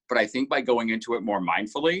 But I think by going into it more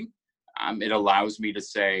mindfully, it allows me to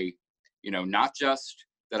say, not just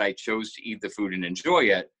that I chose to eat the food and enjoy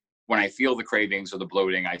it. When I feel the cravings or the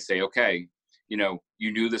bloating, I say, okay, you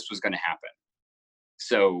knew this was going to happen.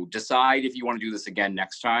 So decide if you want to do this again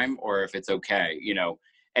next time, or if it's okay,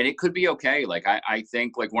 and it could be okay. Like, I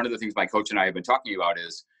think like one of the things my coach and I have been talking about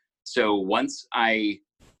is, so once I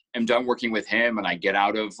am done working with him and I get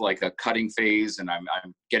out of like a cutting phase and I'm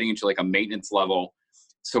getting into like a maintenance level.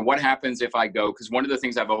 So what happens if I go, because one of the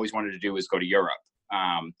things I've always wanted to do is go to Europe.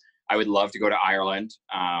 I would love to go to Ireland.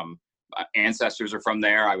 Ancestors are from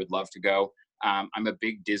there. I would love to go. I'm a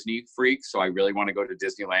big Disney freak, so I really want to go to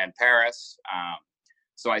Disneyland Paris.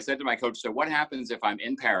 So I said to my coach, so what happens if I'm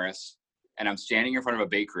in Paris and I'm standing in front of a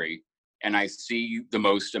bakery and I see the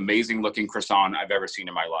most amazing looking croissant I've ever seen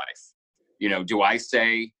in my life? Do I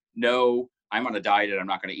say, no, I'm on a diet and I'm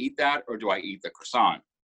not going to eat that? Or do I eat the croissant?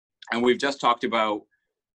 And we've just talked about,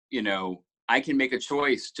 I can make a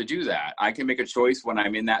choice to do that. I can make a choice when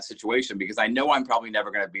I'm in that situation, because I know I'm probably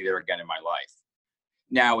never going to be there again in my life.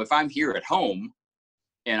 Now, if I'm here at home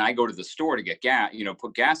and I go to the store to get gas,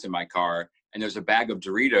 put gas in my car, and there's a bag of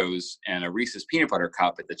Doritos and a Reese's peanut butter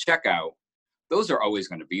cup at the checkout, those are always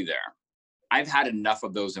going to be there. I've had enough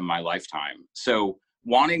of those in my lifetime. So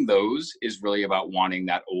wanting those is really about wanting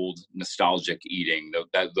that old nostalgic eating,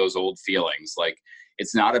 those old feelings. Like,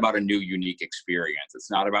 it's not about a new, unique experience.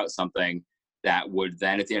 It's not about something that would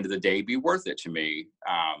then at the end of the day be worth it to me.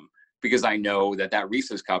 Because I know that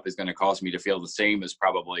Reese's cup is going to cause me to feel the same as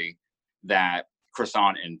probably that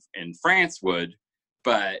croissant in France would,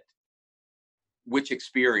 but which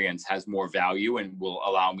experience has more value and will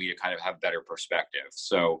allow me to kind of have better perspective.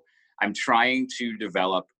 So I'm trying to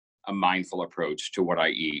develop a mindful approach to what I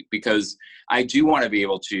eat, because I do want to be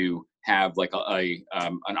able to have like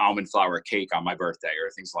an almond flour cake on my birthday or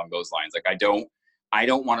things along those lines. Like, I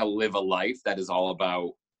don't want to live a life that is all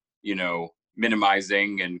about,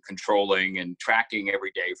 minimizing and controlling and tracking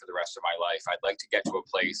every day for the rest of my life. I'd like to get to a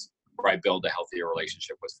place where I build a healthier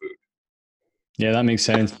relationship with food. Yeah, that makes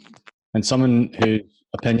sense. And someone whose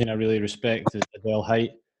opinion I really respect is Adele Height,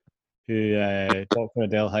 Dr.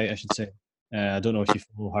 Adele Height, I should say. I don't know if you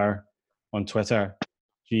follow her on Twitter.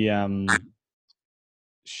 She's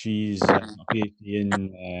a PhD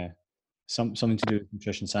in something to do with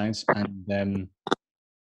nutrition science, and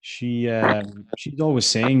she's always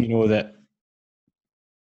saying, that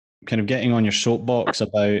kind of getting on your soapbox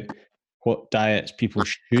about what diets people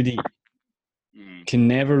should eat can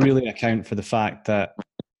never really account for the fact that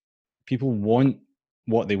people want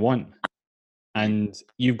what they want, and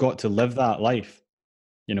you've got to live that life.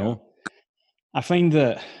 I find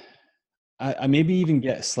that I maybe even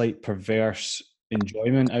get a slight perverse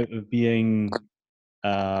enjoyment out of being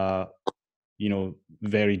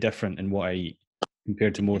very different in what I eat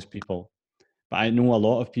compared to most people. But I know a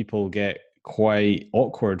lot of people get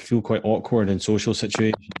feel quite awkward in social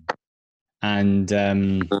situations, and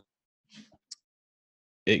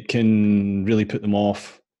it can really put them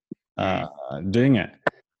off doing it.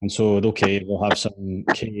 And so, okay, they'll have some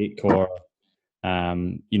cake, or they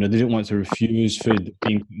don't want to refuse food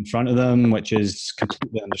being put in front of them, which is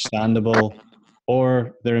completely understandable.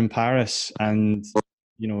 Or they're in Paris and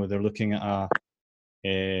they're looking at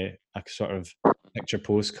a sort of picture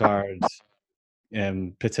postcard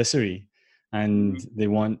patisserie, and they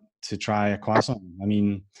want to try a croissant. I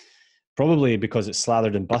mean, probably because it's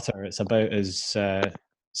slathered in butter, it's about as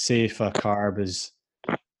safe a carb as,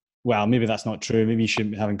 well, maybe that's not true. Maybe you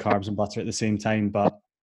shouldn't be having carbs and butter at the same time. But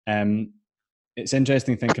it's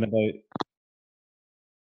interesting thinking about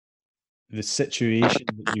the situation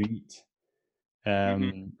that you eat,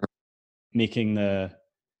 making the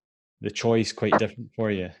choice quite different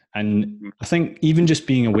for you. And I think even just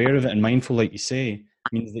being aware of it and mindful, like you say,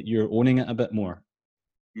 means that you're owning it a bit more.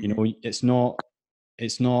 It's not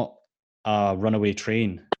a runaway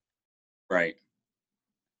train, right?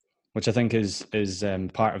 Which I think is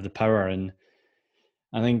part of the power. And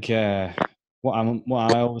I think what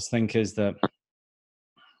I always think is that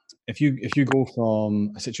if you go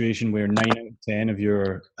from a situation where 9 out of 10 of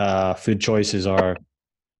your food choices are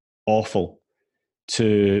awful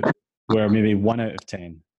to where maybe 1 out of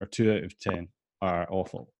 10 or 2 out of 10 are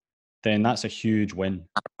awful, then that's a huge win.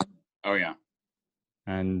 Oh yeah.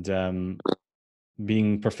 And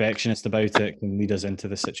being perfectionist about it can lead us into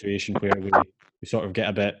the situation where we sort of get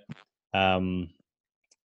a bit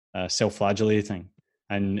self-flagellating.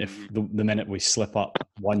 And if the minute we slip up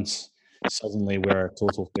once, suddenly we're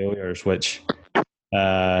total failures, which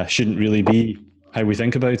shouldn't really be how we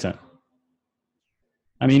think about it.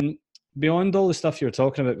 I mean, beyond all the stuff you were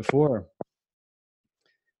talking about before,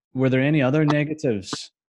 were there any other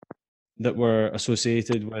negatives that were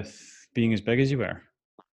associated with being as big as you were?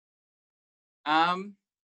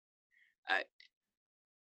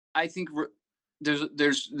 I think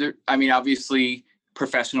I mean, obviously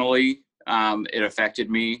professionally, it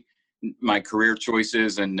affected me. My career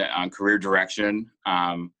choices and career direction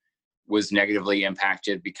was negatively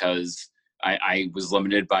impacted because I was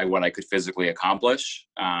limited by what I could physically accomplish.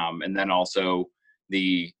 And then also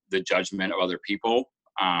the judgment of other people.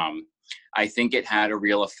 I think it had a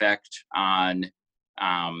real effect on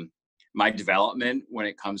my development when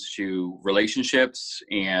it comes to relationships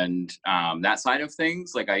and that side of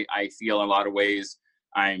things. Like I feel in a lot of ways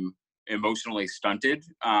I'm emotionally stunted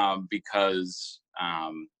because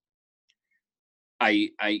I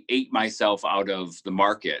ate myself out of the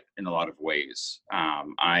market in a lot of ways.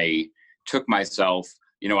 I took myself,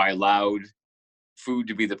 I allowed food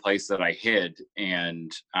to be the place that I hid.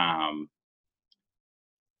 And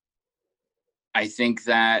I think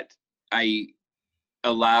that I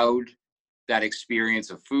allowed that experience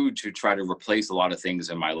of food to try to replace a lot of things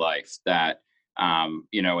in my life that, at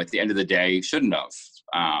the end of the day shouldn't have.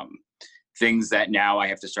 Things that now I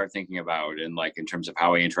have to start thinking about, and like in terms of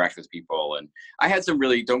how I interact with people. And I had some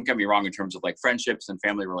really, don't get me wrong, in terms of like friendships and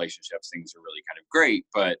family relationships, things are really kind of great.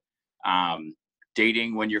 But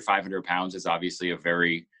dating when you're 500 pounds is obviously a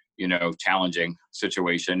very, challenging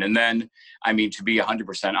situation. And then, I mean, to be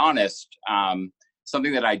 100% honest,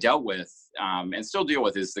 something that I dealt with and still deal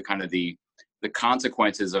with is the kind of the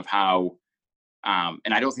consequences of how,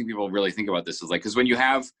 and I don't think people really think about this, is like, because when you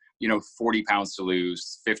have, 40 pounds to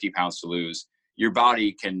lose, 50 pounds to lose, your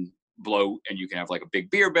body can bloat and you can have like a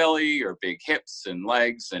big beer belly or big hips and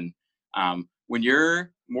legs. And when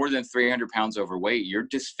you're more than 300 pounds overweight, you're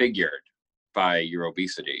disfigured by your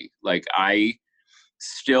obesity. Like I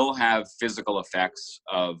still have physical effects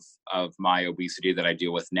of my obesity that I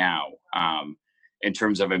deal with now in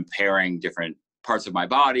terms of impairing different parts of my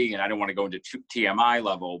body. And I don't want to go into TMI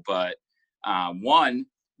level, but one,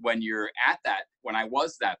 when you're at that, when I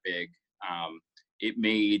was that big, it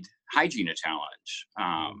made hygiene a challenge.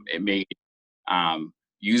 It made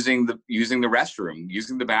using the restroom,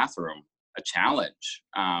 using the bathroom a challenge.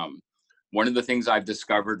 One of the things I've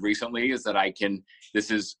discovered recently is that this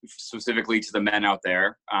is specifically to the men out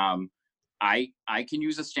there, I can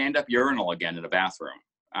use a stand-up urinal again in a bathroom.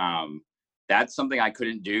 That's something I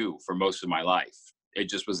couldn't do for most of my life. It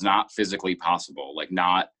just was not physically possible,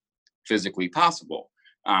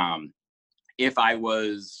 if I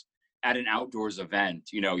was, at an outdoors event,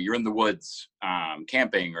 you're in the woods,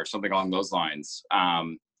 camping or something along those lines.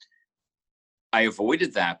 I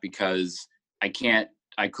avoided that because I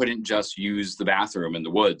couldn't just use the bathroom in the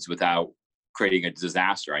woods without creating a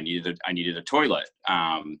disaster. I needed a toilet.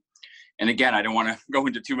 And again, I don't want to go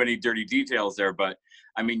into too many dirty details there, but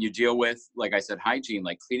I mean, you deal with, like I said, hygiene,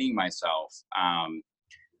 like cleaning myself.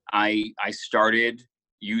 I started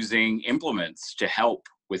using implements to help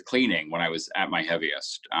with cleaning when I was at my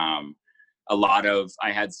heaviest.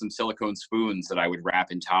 I had some silicone spoons that I would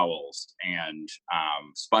wrap in towels and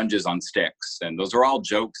sponges on sticks. And those are all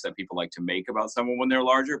jokes that people like to make about someone when they're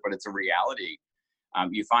larger, but it's a reality.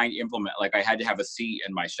 You find like I had to have a seat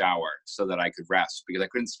in my shower so that I could rest because I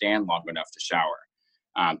couldn't stand long enough to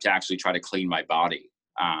shower, to actually try to clean my body.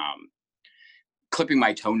 Clipping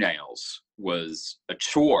my toenails was a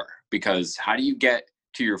chore because how do you get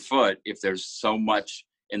to your foot if there's so much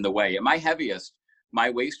in the way? At my heaviest, my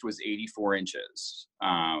waist was 84 inches,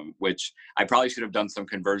 which I probably should have done some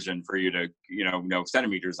conversion for you to, know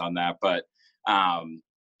centimeters on that. But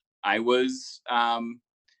I was,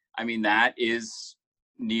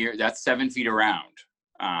 that's 7 feet around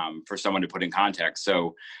for someone to put in context.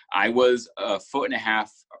 So I was a foot and a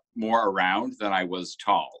half more around than I was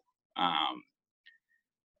tall.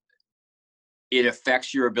 It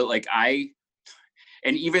affects your ability.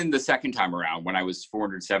 And even the second time around when I was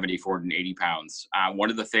 480 pounds, one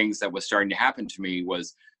of the things that was starting to happen to me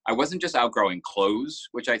was I wasn't just outgrowing clothes,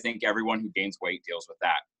 which I think everyone who gains weight deals with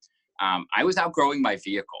that. I was outgrowing my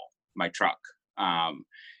vehicle, my truck.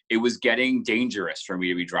 It was getting dangerous for me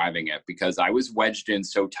to be driving it because I was wedged in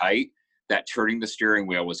so tight that turning the steering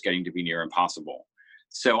wheel was getting to be near impossible.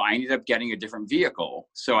 So I ended up getting a different vehicle.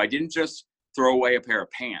 So I didn't just throw away a pair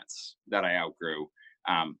of pants that I outgrew.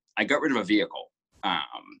 I got rid of a vehicle.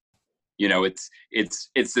 It's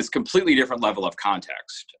this completely different level of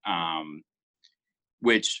context,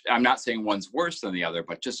 which I'm not saying one's worse than the other,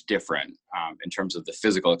 but just different in terms of the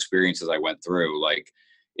physical experiences I went through. Like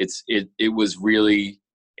it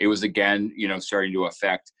was again, starting to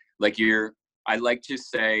affect I like to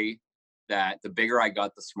say that the bigger I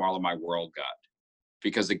got, the smaller my world got,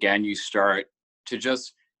 because again, you start to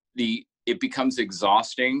it becomes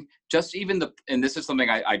exhausting. And this is something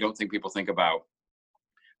I don't think people think about.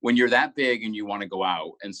 When you're that big and you want to go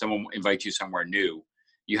out and someone invites you somewhere new,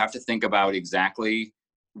 you have to think about exactly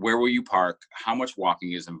where will you park, how much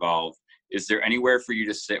walking is involved, is there anywhere for you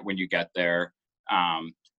to sit when you get there?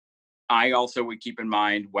 I also would keep in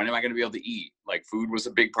mind, when am I going to be able to eat? Like, food was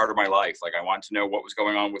a big part of my life. Like, I wanted to know what was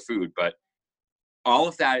going on with food, but all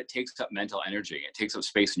of that, it takes up mental energy. It takes up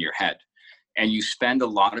space in your head. And you spend a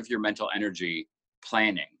lot of your mental energy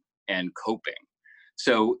planning and coping.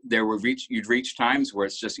 So you'd reach times where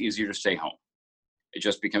it's just easier to stay home. It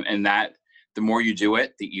just becomes, and that the more you do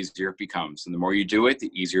it, the easier it becomes. And the more you do it,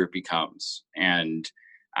 the easier it becomes. And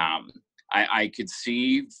I could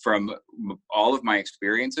see from all of my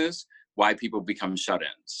experiences why people become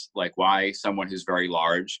shut-ins, like why someone who's very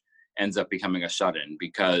large ends up becoming a shut-in,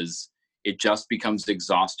 because it just becomes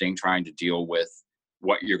exhausting trying to deal with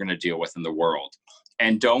what you're going to deal with in the world.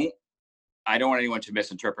 And I don't want anyone to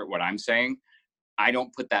misinterpret what I'm saying. I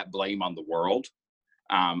don't put that blame on the world.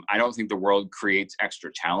 I don't think the world creates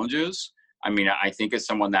extra challenges. I mean, I think as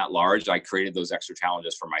someone that large, I created those extra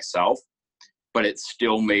challenges for myself, but it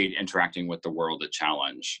still made interacting with the world a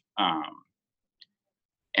challenge.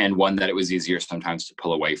 And one that it was easier sometimes to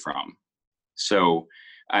pull away from. So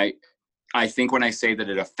I think when I say that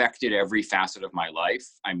it affected every facet of my life,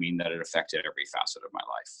 I mean that it affected every facet of my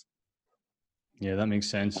life. Yeah, that makes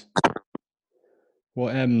sense.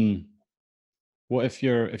 What if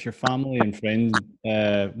your family and friend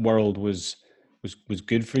world was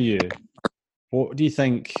good for you? What do you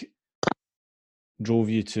think drove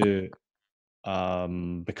you to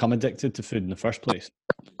become addicted to food in the first place?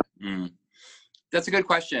 That's a good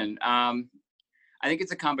question. I think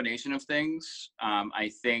it's a combination of things.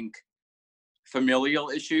 I think familial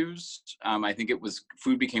issues. I think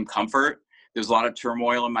food became comfort. There was a lot of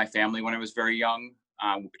turmoil in my family when I was very young,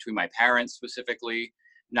 between my parents specifically.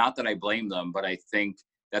 Not that I blame them, but I think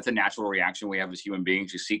that's a natural reaction we have as human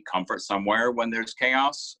beings. You seek comfort somewhere when there's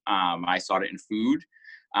chaos. I sought it in food.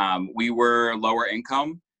 We were lower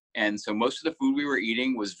income, and so most of the food we were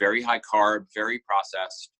eating was very high carb, very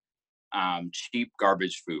processed, cheap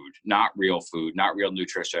garbage food, not real food, not real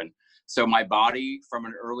nutrition. So my body from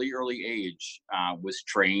an early age was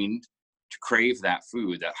trained to crave that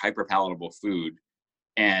food, that hyperpalatable food.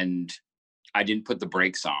 And I didn't put the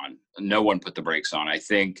brakes on. No one put the brakes on. I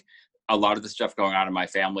think a lot of the stuff going on in my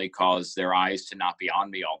family caused their eyes to not be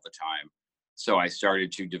on me all the time. So I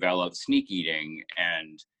started to develop sneak eating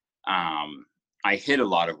and I hid a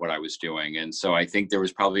lot of what I was doing. And so I think there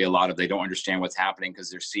was probably a lot of, they don't understand what's happening because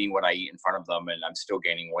they're seeing what I eat in front of them and I'm still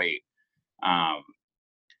gaining weight. Um,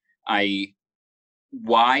 I,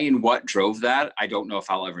 why and what drove that, I don't know if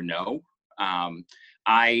I'll ever know. Um,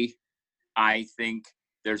 I, I think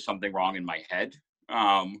there's something wrong in my head,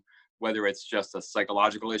 whether it's just a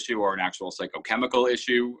psychological issue or an actual psychochemical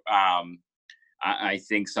issue. I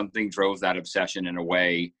think something drove that obsession in a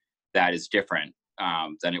way that is different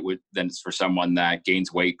than it's for someone that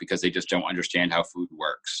gains weight because they just don't understand how food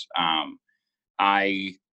works.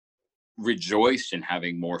 I rejoiced in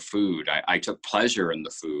having more food. I took pleasure in the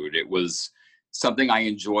food. It was something I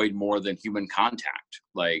enjoyed more than human contact.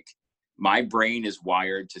 Like, my brain is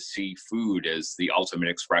wired to see food as the ultimate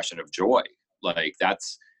expression of joy. Like,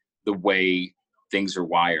 that's the way things are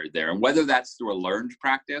wired there. And whether that's through a learned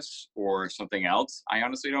practice or something else, I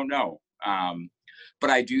honestly don't know.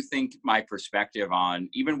 But I do think my perspective on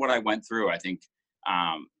even what I went through, I think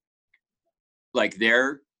like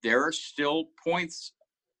there are still points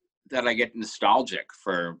that I get nostalgic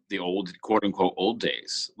for the old, quote unquote, old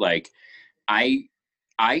days. Like, I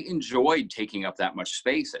enjoyed taking up that much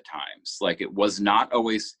space at times. Like, it was not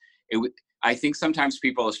always, I think sometimes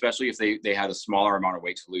people, especially if they had a smaller amount of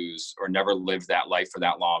weight to lose or never lived that life for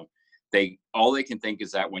that long, all they can think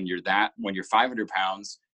is that when you're 500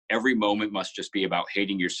 pounds, every moment must just be about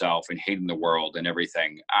hating yourself and hating the world and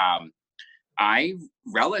everything. I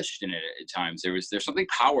relished in it at times. There's something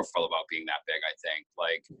powerful about being that big, I think.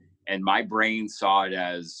 Like, and my brain saw it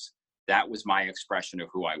as that was my expression of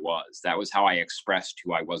who I was. That was how I expressed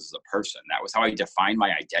who I was as a person. That was how I defined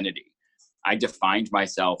my identity. I defined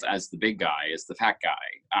myself as the big guy, as the fat guy.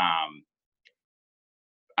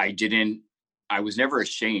 I was never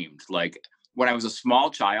ashamed. Like, when I was a small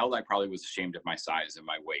child, I probably was ashamed of my size and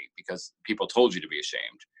my weight because people told you to be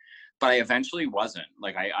ashamed. But I eventually wasn't.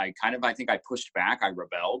 Like, I think I pushed back. I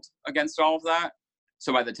rebelled against all of that.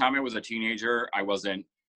 So by the time I was a teenager, I wasn't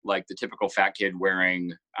like the typical fat kid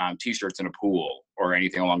wearing t-shirts in a pool or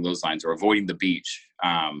anything along those lines, or avoiding the beach.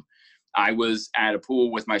 I was at a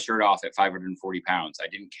pool with my shirt off at 540 pounds. I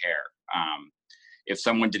didn't care. If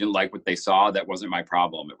someone didn't like what they saw, that wasn't my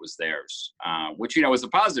problem. It was theirs, which, is a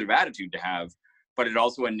positive attitude to have, but it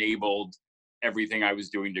also enabled everything I was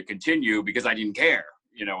doing to continue because I didn't care.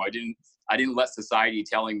 I didn't let society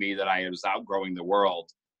telling me that I was outgrowing the world,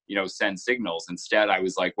 send signals. Instead, I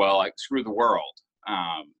was like, well, screw the world.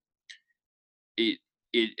 It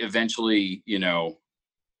eventually,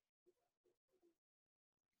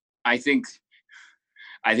 I think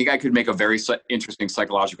I could make a very interesting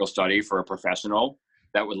psychological study for a professional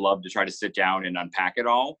that would love to try to sit down and unpack it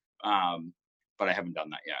all. But I haven't done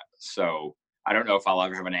that yet. So I don't know if I'll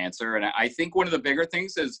ever have an answer. And I think one of the bigger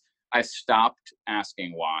things is I stopped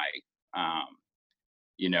asking why.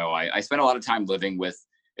 I spent a lot of time living with,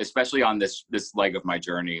 especially on this leg of my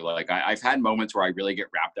journey. Like, I've had moments where I really get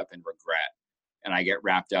wrapped up in regret, and I get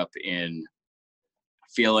wrapped up in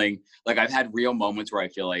feeling like I've had real moments where I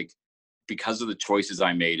feel like because of the choices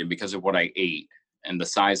I made and because of what I ate and the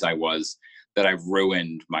size I was, that I've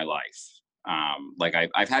ruined my life. Like,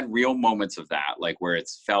 I've had real moments of that, like where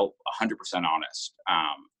it's felt 100% honest.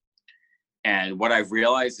 And what I've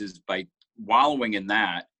realized is by wallowing in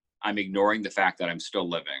that, I'm ignoring the fact that I'm still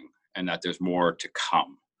living and that there's more to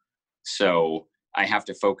come. So I have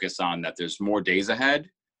to focus on that there's more days ahead,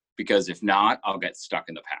 because if not, I'll get stuck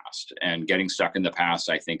in the past. And getting stuck in the past,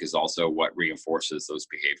 I think, is also what reinforces those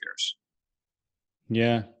behaviors.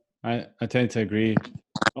 Yeah, I tend to agree.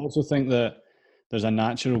 I also think that there's a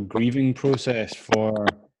natural grieving process for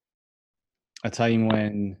a time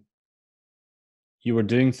when you were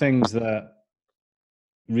doing things that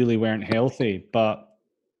really weren't healthy, but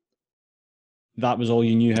that was all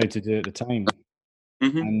you knew how to do at the time.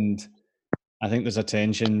 Mm-hmm. And I think there's a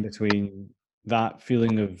tension between that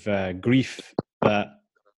feeling of grief that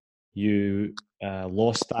you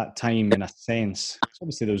lost that time in a sense.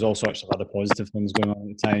 Obviously, there was all sorts of other positive things going on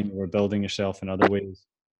at the time. You were building yourself in other ways,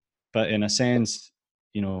 but in a sense,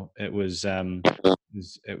 it was time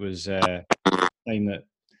that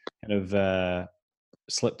kind of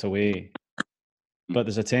slipped away. But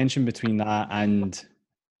there's a tension between that and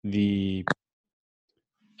the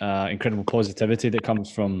incredible positivity that comes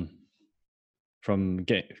from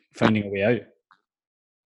finding a way out.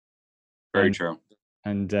 Very true.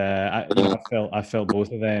 And I felt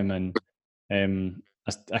both of them, and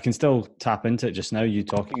I can still tap into it just now, you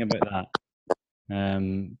talking about that.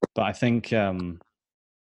 But I think I'm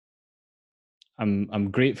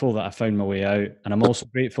grateful that I found my way out, and I'm also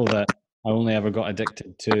grateful that I only ever got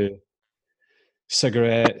addicted to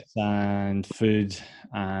cigarettes and food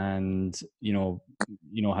and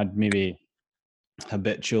had maybe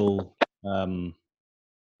habitual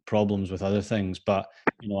problems with other things, but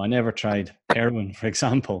I never tried heroin, for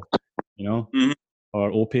example, Mhm.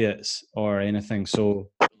 or opiates or anything.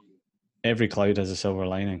 So every cloud has a silver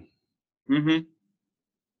lining. Mm-hmm.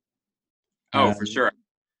 Oh, for Um, sure.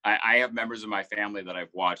 I have members of my family that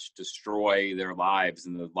I've watched destroy their lives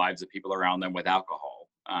and the lives of people around them with alcohol.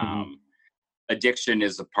 mhm. Addiction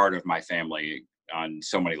is a part of my family on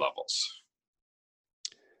so many levels.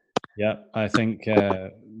 Yeah, I think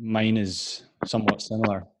mine is somewhat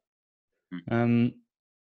similar. Um,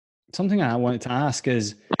 Something I wanted to ask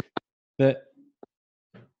is that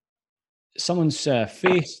someone's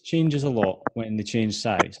face changes a lot when they change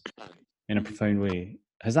size in a profound way.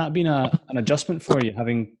 Has that been an adjustment for you,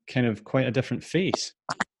 having kind of quite a different face?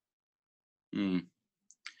 Mm.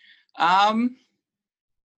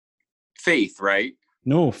 Faith, right?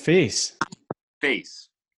 No, face. Face.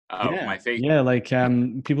 Oh, Yeah, my face. yeah. Like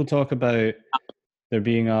people talk about there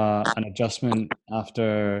being an adjustment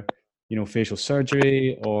after facial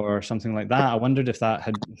surgery or something like that. I wondered if that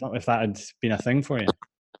had been a thing for you.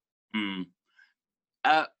 Mm.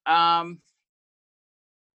 Uh, um,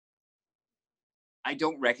 I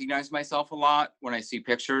don't recognize myself a lot when I see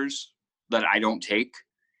pictures that I don't take.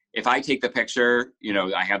 If I take the picture,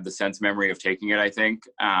 I have the sense memory of taking it, I think.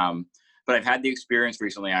 But I've had the experience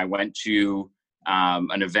recently. I went to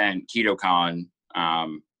an event, KetoCon,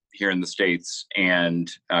 here in the States,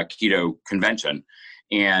 and Keto convention.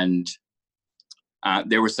 And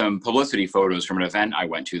there were some publicity photos from an event I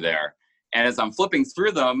went to there. And as I'm flipping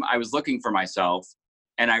through them, I was looking for myself.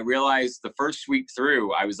 And I realized the first sweep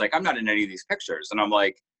through, I was like, I'm not in any of these pictures. And I'm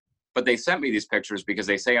like, but they sent me these pictures because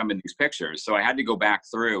they say I'm in these pictures. So I had to go back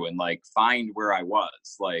through and like find where I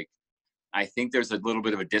was. Like, I think there's a little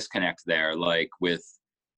bit of a disconnect there, like with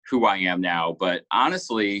who I am now. But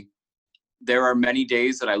honestly, there are many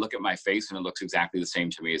days that I look at my face and it looks exactly the same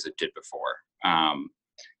to me as it did before.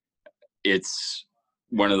 It's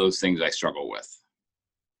one of those things I struggle with.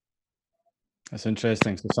 That's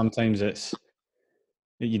interesting. So sometimes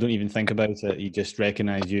you don't even think about it. You just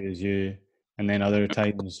recognize you as you, and then other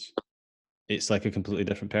times it's like a completely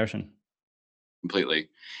different person. Completely.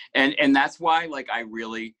 And that's why like I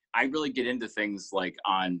really get into things like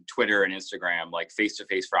on Twitter and Instagram, like Face to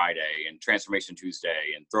Face Friday and Transformation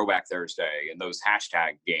Tuesday and Throwback Thursday and those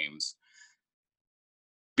hashtag games,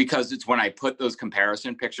 because it's when I put those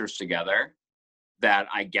comparison pictures together that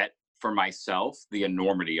I get for myself the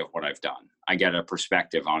enormity of what I've done. I get a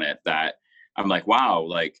perspective on it that I'm like, wow,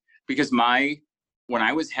 like, because when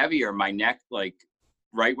I was heavier, my neck, like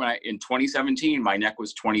right when in 2017, my neck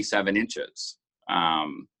was 27 inches.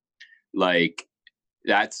 Like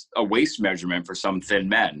that's a waist measurement for some thin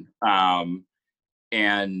men.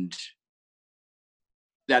 And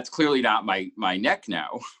that's clearly not my neck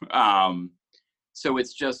now. So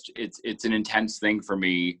it's just, it's an intense thing for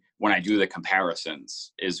me when I do the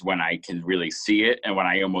comparisons is when I can really see it. And when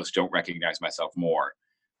I almost don't recognize myself more.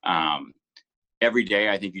 Every day,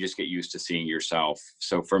 I think you just get used to seeing yourself.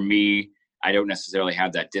 So for me, I don't necessarily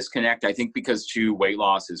have that disconnect. I think because too, weight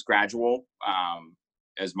loss is gradual,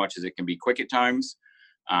 as much as it can be quick at times.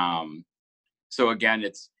 So again,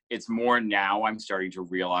 it's more now I'm starting to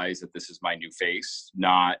realize that this is my new face,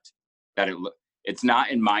 not that it's not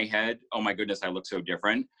in my head. Oh my goodness, I look so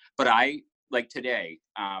different. But like today,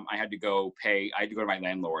 I had to go to my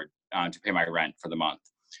landlord to pay my rent for the month.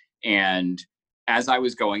 And as I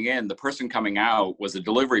was going in, the person coming out was a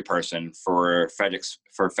delivery person for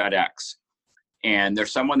FedEx. And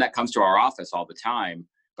there's someone that comes to our office all the time,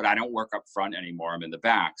 but I don't work up front anymore. I'm in the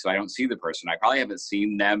back, so I don't see the person. I probably haven't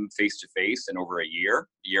seen them face to face in over a year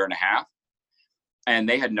and a half. And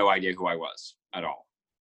they had no idea who I was at all.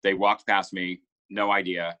 They walked past me, no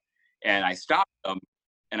idea. And I stopped them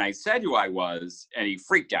and I said who I was, and he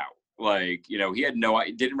freaked out. Like, he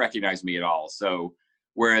didn't recognize me at all. So,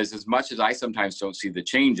 whereas as much as I sometimes don't see the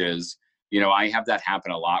changes, I have that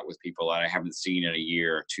happen a lot with people that I haven't seen in a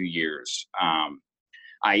year, 2 years.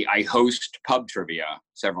 I host pub trivia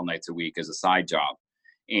several nights a week as a side job.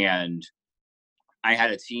 And I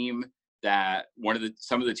had a team that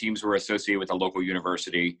some of the teams were associated with a local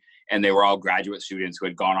university, and they were all graduate students who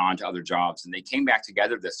had gone on to other jobs. And they came back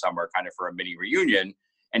together this summer kind of for a mini reunion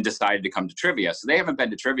and decided to come to trivia. So they haven't been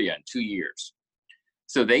to trivia in 2 years.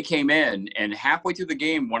 So they came in, and halfway through the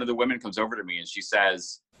game, one of the women comes over to me and she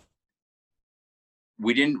says,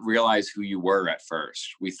 "We didn't realize who you were at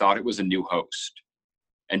first. We thought it was a new host.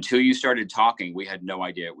 Until you started talking, we had no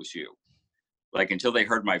idea it was you." Like until they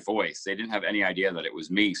heard my voice, they didn't have any idea that it was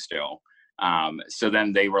me still. So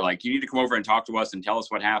then they were like, "You need to come over and talk to us and tell us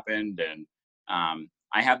what happened." And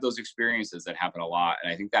I have those experiences that happen a lot.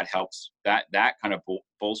 And I think that helps, that kind of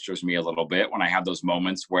bolsters me a little bit when I have those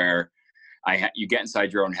moments where you get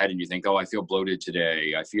inside your own head and you think, oh, I feel bloated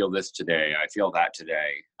today. I feel this today. I feel that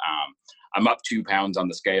today. I'm up 2 pounds on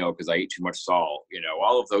the scale because I ate too much salt.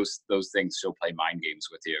 All of those things still play mind games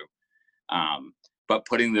with you. But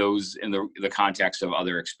putting those in the context of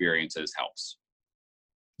other experiences helps.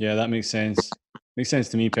 Yeah, that makes sense. Makes sense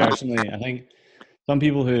to me personally. I think some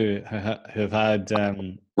people who have had,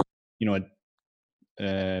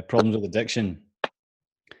 problems with addiction,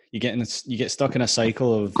 you get stuck in a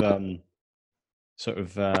cycle of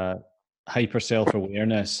hyper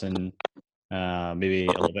self-awareness and maybe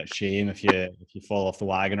a little bit of shame if you fall off the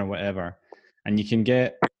wagon or whatever, and you can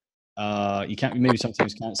get you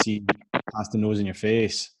sometimes can't see past the nose in your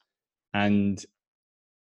face, and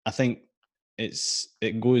I think it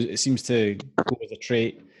seems to go as a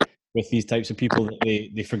trait with these types of people that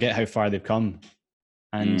they forget how far they've come,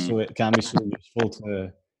 and so it can be so useful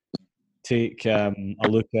to take a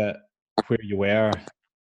look at where you were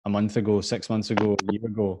a month ago, 6 months ago, a year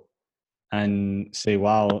ago, and say,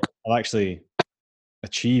 wow, I've actually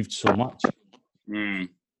achieved so much.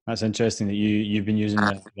 That's interesting that you've been using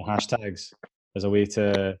the hashtags as a way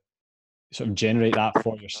to sort of generate that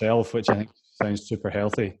for yourself, which I think sounds super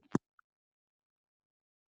healthy.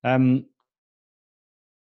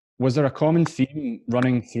 Was there a common theme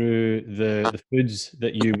running through the foods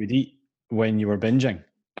that you would eat when you were binging?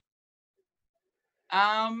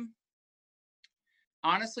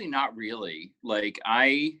 Honestly, not really. Like,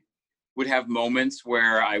 I would have moments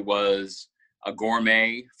where I was a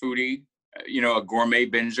gourmet foodie, a gourmet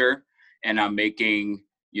binger, and I'm making,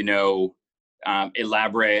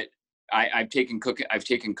 elaborate. I've taken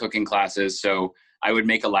cooking classes, so I would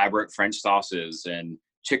make elaborate French sauces and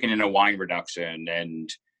chicken in a wine reduction, and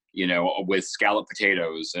with scalloped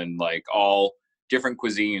potatoes and like all different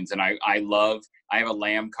cuisines. And I have a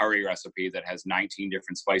lamb curry recipe that has 19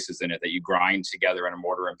 different spices in it that you grind together in a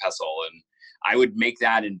mortar and pestle. And I would make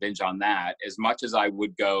that and binge on that as much as I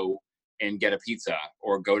would go and get a pizza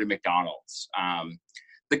or go to McDonald's.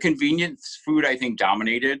 The convenience food, I think,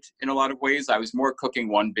 dominated in a lot of ways. I was more cooking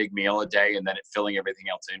one big meal a day and then filling everything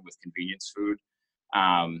else in with convenience food.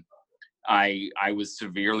 I was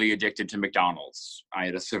severely addicted to McDonald's. I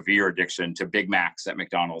had a severe addiction to Big Macs at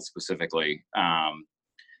McDonald's specifically.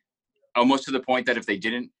 Almost to the point that if they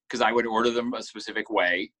didn't, because I would order them a specific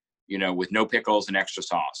way, with no pickles and extra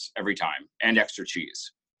sauce every time and extra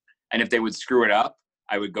cheese. And if they would screw it up,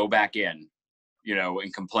 I would go back in,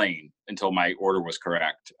 and complain until my order was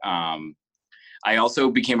correct. I also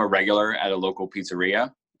became a regular at a local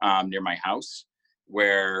pizzeria near my house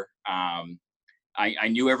where I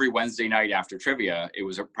knew every Wednesday night after trivia, it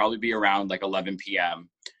was probably be around like 11 p.m.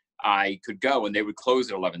 I could go and they would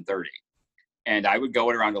close at 11:30. And I would go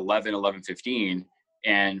at around 11:15.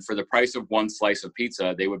 And for the price of one slice of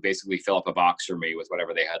pizza, they would basically fill up a box for me with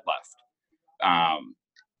whatever they had left.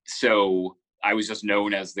 So I was just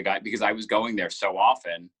known as the guy because I was going there so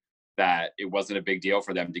often that it wasn't a big deal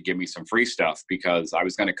for them to give me some free stuff because I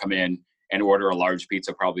was going to come in and order a large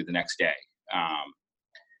pizza probably the next day.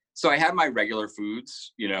 So I had my regular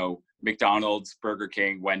foods, McDonald's, Burger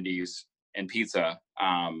King, Wendy's, and pizza.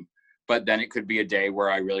 But then it could be a day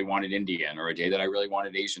where I really wanted Indian, or a day that I really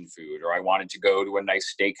wanted Asian food, or I wanted to go to a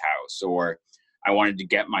nice steakhouse, or I wanted to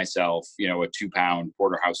get myself, a 2-pound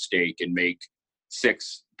porterhouse steak and make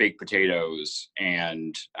 6 baked potatoes.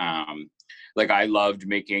 And I loved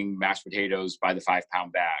making mashed potatoes by the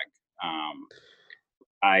 5-pound bag.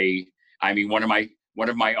 I mean, one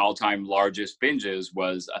of my all-time largest binges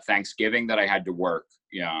was a Thanksgiving that I had to work,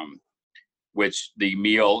 which the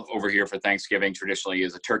meal over here for Thanksgiving traditionally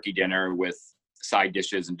is a turkey dinner with side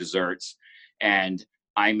dishes and desserts. And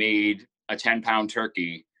I made a 10-pound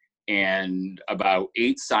turkey and about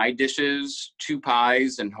 8 side dishes, 2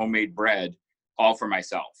 pies, and homemade bread, all for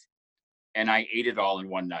myself. And I ate it all in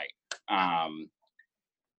one night.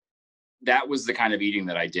 That was the kind of eating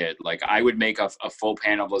that I did. Like, I would make a full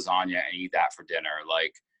pan of lasagna and eat that for dinner.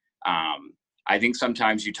 Like, I think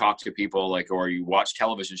sometimes you talk to people or you watch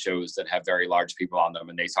television shows that have very large people on them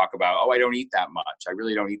and they talk about, oh, I don't eat that much. I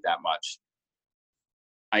really don't eat that much.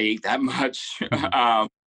 I ate that much.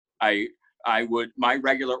 My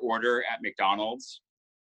regular order at McDonald's,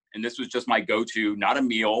 and this was just my go-to, not a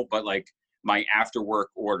meal, but my after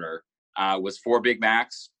work order, was 4 Big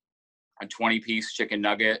Macs, a 20-piece chicken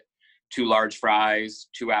nugget, 2 large fries,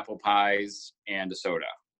 2 apple pies, and a soda.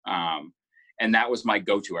 And that was my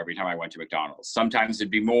go-to every time I went to McDonald's. Sometimes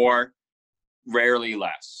it'd be more, rarely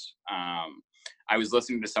less. I was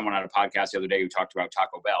listening to someone on a podcast the other day who talked about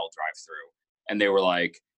Taco Bell drive-through, and they were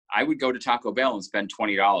like, I would go to Taco Bell and spend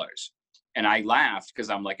 $20. And I laughed because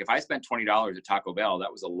I'm like, if I spent $20 at Taco Bell,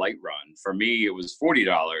 that was a light run. For me, it was $40.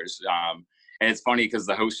 And it's funny because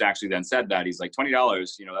the host actually then said that. He's like, $20,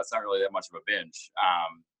 that's not really that much of a binge.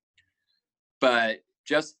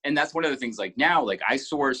 And that's one of the things, like now, like I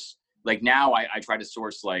source, like now I try to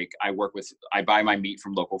source, like I buy my meat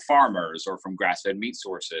from local farmers or from grass-fed meat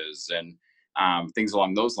sources and things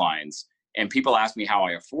along those lines. And people ask me how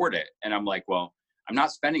I afford it. And I'm like, well, I'm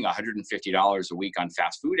not spending $150 a week on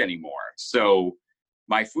fast food anymore. So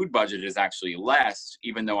my food budget is actually less,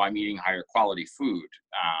 even though I'm eating higher quality food,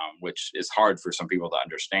 which is hard for some people to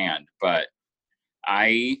understand. But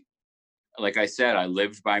like I said, I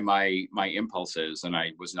lived by my impulses, and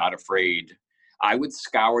I was not afraid. I would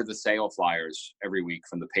scour the sale flyers every week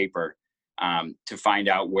from the paper to find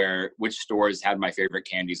out which stores had my favorite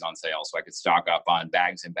candies on sale, so I could stock up on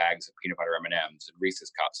bags and bags of peanut butter M&Ms and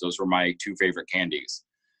Reese's Cups. Those were my two favorite candies.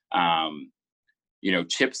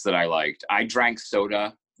 Chips that I liked. I drank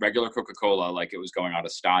soda, regular Coca-Cola, like it was going out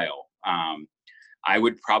of style. I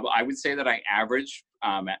would say that I average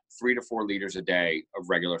at 3 to 4 liters a day of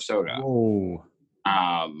regular soda. Whoa.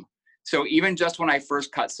 So even just when I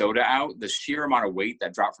first cut soda out, the sheer amount of weight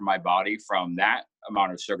that dropped from my body from that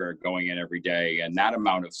amount of sugar going in every day and that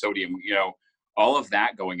amount of sodium, all of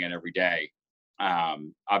that going in every day,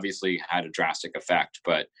 obviously had a drastic effect,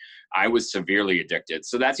 but I was severely addicted.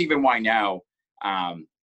 So that's even why now,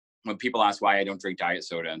 when people ask why I don't drink diet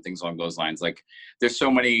soda and things along those lines, like there's so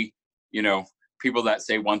many, people that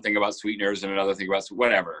say one thing about sweeteners and another thing about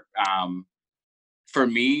whatever. For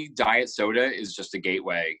me, diet soda is just a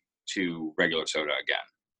gateway to regular soda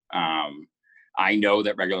again. I know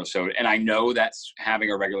that regular soda, and I know that having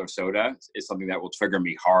a regular soda is something that will trigger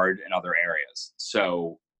me hard in other areas.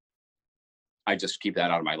 So I just keep that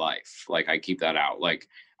out of my life. Like I keep that out. Like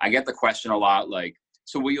I get the question a lot, like,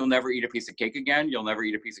 so you'll never eat a piece of cake again? You'll never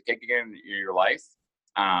eat a piece of cake again in your life?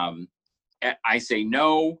 I say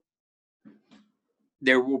no.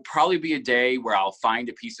 There will probably be a day where I'll find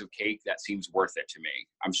a piece of cake that seems worth it to me.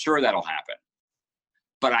 I'm sure that'll happen.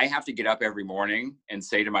 But I have to get up every morning and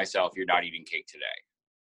say to myself, you're not eating cake today,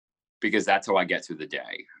 because that's how I get through the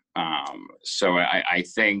day. So I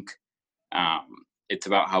think it's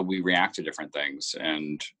about how we react to different things.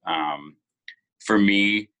 And for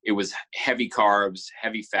me, it was heavy carbs,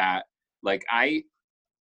 heavy fat. Like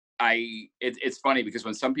it's funny because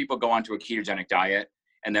when some people go onto a ketogenic diet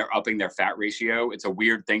and they're upping their fat ratio, it's a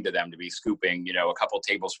weird thing to them to be scooping, a couple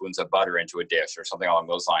tablespoons of butter into a dish or something along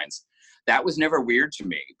those lines. That was never weird to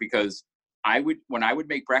me, because when I would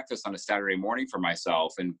make breakfast on a Saturday morning for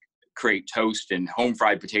myself and create toast and home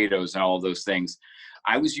fried potatoes and all of those things,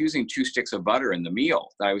 I was using 2 sticks of butter in the meal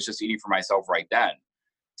that I was just eating for myself right then.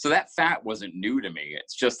 So that fat wasn't new to me.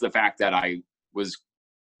 It's just the fact that I was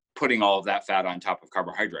putting all of that fat on top of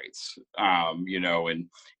carbohydrates, and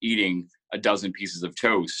eating a dozen pieces of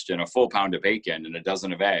toast and a full pound of bacon and a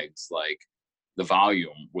dozen of eggs. Like the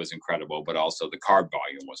volume was incredible, but also the carb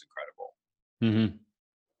volume was incredible. Mm-hmm.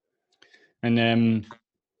 And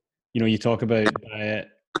you talk about diet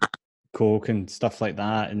Coke and stuff like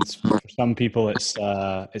that, and for some people it's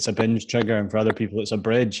a binge trigger, and for other people it's a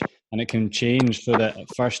bridge, and it can change so that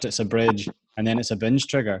at first it's a bridge and then it's a binge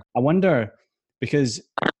trigger. I wonder, because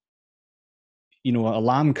a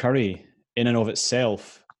lamb curry in and of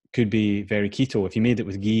itself could be very keto. If you made it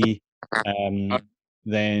with ghee,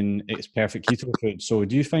 then it's perfect keto food. So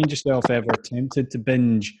do you find yourself ever tempted to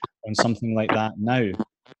binge on something like that now?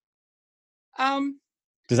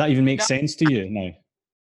 Does that even make sense to you now?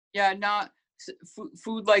 Yeah, not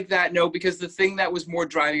food like that. No, because the thing that was more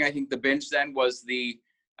driving, I think, the binge then was the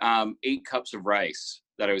 8 cups of rice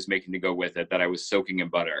that I was making to go with it, that I was soaking in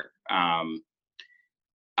butter.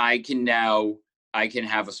 I can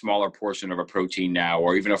have a smaller portion of a protein now,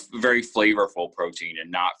 or even a very flavorful protein,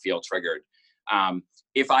 and not feel triggered.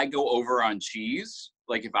 If I go over on cheese,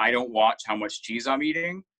 like if I don't watch how much cheese I'm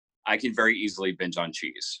eating, I can very easily binge on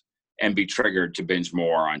cheese and be triggered to binge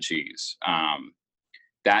more on cheese.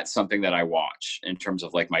 That's something that I watch in terms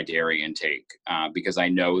of like my dairy intake, because I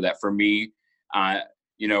know that for me, I've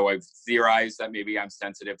theorized that maybe I'm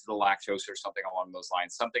sensitive to the lactose or something along those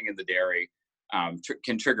lines. Something in the dairy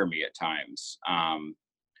can trigger me at times.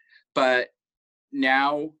 But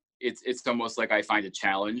now it's almost like I find a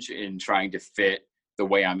challenge in trying to fit the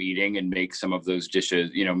way I'm eating and make some of those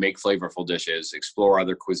dishes, make flavorful dishes, explore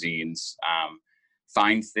other cuisines,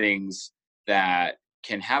 find things that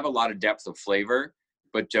can have a lot of depth of flavor,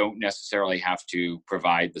 but don't necessarily have to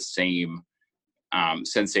provide the same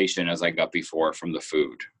sensation as I got before from the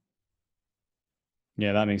food.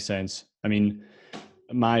 Yeah, that makes sense. I mean,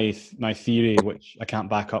 my theory, which I can't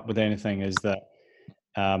back up with anything, is that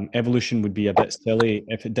evolution would be a bit silly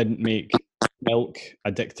if it didn't make milk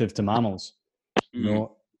addictive to mammals. You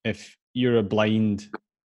know, if you're a blind,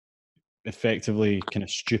 effectively kind of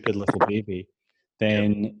stupid little baby,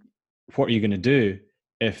 then what are you going to do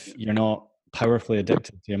if you're not powerfully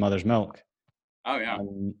addicted to your mother's milk? Oh yeah.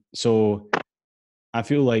 So I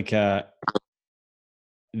feel like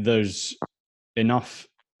there's enough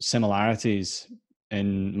similarities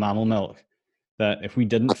in mammal milk that if we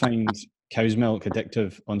didn't find cow's milk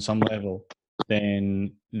addictive on some level,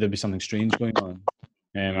 then there'd be something strange going on.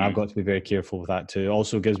 And I've got to be very careful with that too. It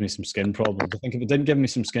also gives me some skin problems. I think if it didn't give me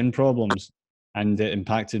some skin problems and it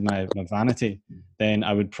impacted my vanity, then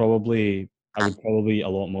I would probably eat a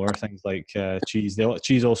lot more things like cheese.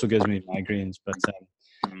 Cheese also gives me migraines, but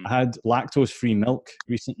I had lactose-free milk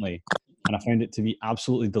recently, and I found it to be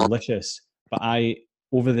absolutely delicious. But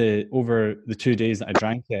over the 2 days that I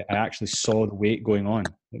drank it, I actually saw the weight going on.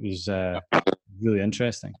 It was really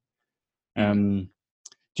interesting.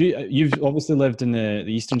 You've obviously lived in the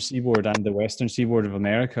eastern seaboard and the western seaboard of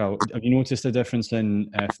America. Have you noticed a difference in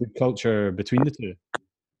food culture between the two?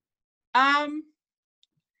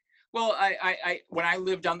 Well, I when I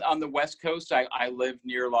lived on the West Coast, I lived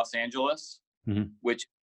near Los Angeles, which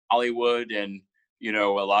Hollywood, and a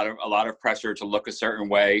lot of pressure to look a certain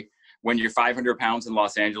way. When you're 500 pounds in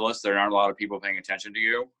Los Angeles, there aren't a lot of people paying attention to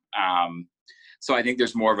you. So I think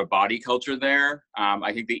there's more of a body culture there.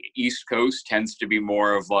 I think the East Coast tends to be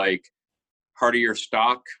more of like heartier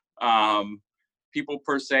stock people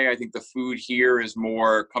per se. I think the food here is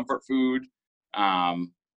more comfort food.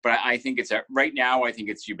 But I think right now, I think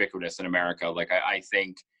it's ubiquitous in America. Like, I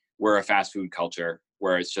think we're a fast food culture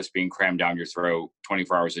where it's just being crammed down your throat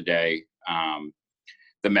 24 hours a day.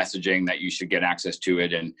 The messaging that you should get access to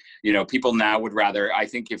it. And, people now would rather, I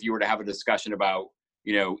think if you were to have a discussion about,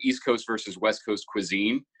 East Coast versus West Coast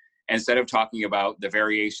cuisine, instead of talking about the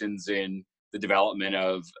variations in the development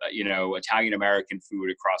of, Italian-American food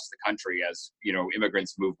across the country as,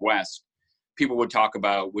 immigrants move west, people would talk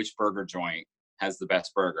about which burger joint has the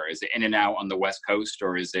best burger. Is it In-N-Out on the West Coast,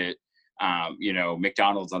 or is it,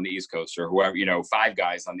 McDonald's on the East Coast, or whoever, Five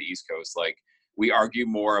Guys on the East Coast? Like, we argue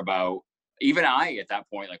more about, even I, at that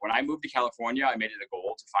point, like when I moved to California, I made it a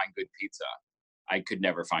goal to find good pizza. I could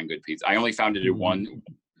never find good pizza. I only found it at one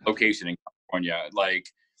location in California. Like,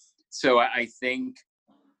 so I think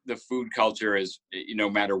the food culture is, no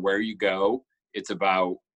matter where you go, it's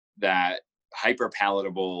about that hyper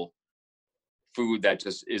palatable food that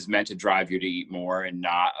just is meant to drive you to eat more and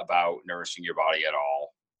not about nourishing your body at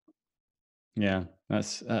all. Yeah,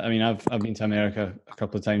 that's. I mean, I've been to America a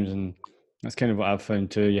couple of times, and that's kind of what I've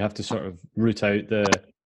found too. You have to sort of root out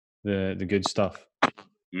the good stuff,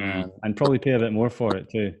 and probably pay a bit more for it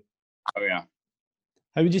too. Oh yeah.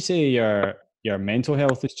 How would you say your mental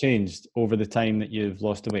health has changed over the time that you've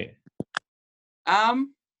lost the weight? I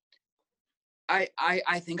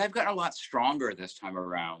think I've gotten a lot stronger this time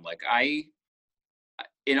around. Like,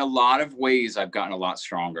 in a lot of ways, I've gotten a lot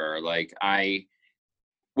stronger. Like,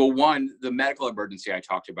 one, the medical emergency I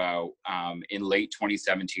talked about in late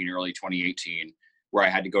 2017, early 2018, where I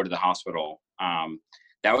had to go to the hospital.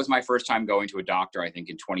 That was my first time going to a doctor, I think,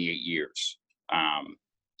 in 28 years.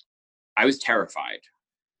 I was terrified.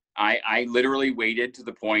 I literally waited to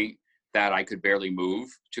the point that I could barely move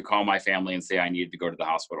to call my family and say I needed to go to the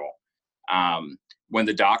hospital. When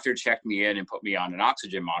the doctor checked me in and put me on an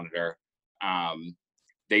oxygen monitor,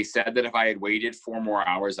 they said that if I had waited 4 more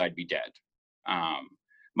hours, I'd be dead.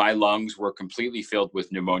 My lungs were completely filled with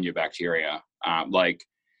pneumonia bacteria. Like,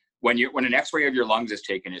 when an x-ray of your lungs is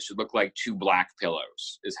taken, it should look like 2 black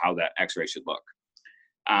pillows is how that x-ray should look.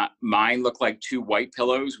 Mine looked like 2 white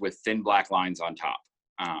pillows with thin black lines on top.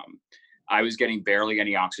 I was getting barely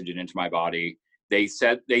any oxygen into my body. They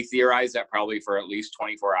theorized that probably for at least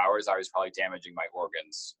 24 hours, I was probably damaging my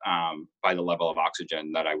organs by the level of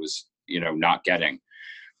oxygen that I was, not getting.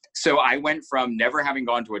 So I went from never having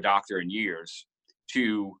gone to a doctor in years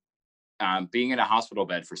to being in a hospital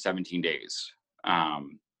bed for 17 days,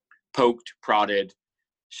 poked, prodded,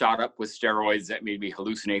 shot up with steroids that made me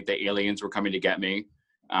hallucinate that aliens were coming to get me.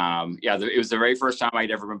 It was the very first time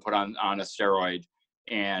I'd ever been put on a steroid.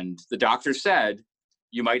 And the doctor said,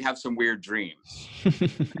 you might have some weird dreams.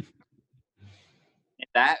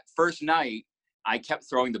 That first night, I kept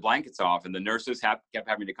throwing the blankets off, and the nurses kept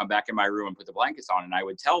having to come back in my room and put the blankets on. And I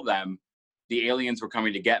would tell them the aliens were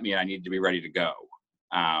coming to get me and I needed to be ready to go.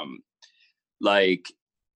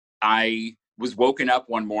 I was woken up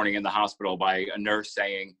one morning in the hospital by a nurse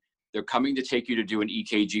saying, they're coming to take you to do an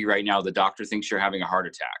EKG right now. The doctor thinks you're having a heart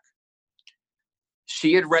attack.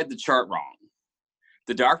 She had read the chart wrong.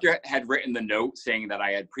 The doctor had written the note saying that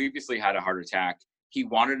I had previously had a heart attack. He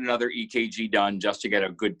wanted another EKG done just to get a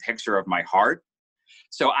good picture of my heart.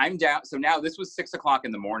 So I'm down. So now this was 6:00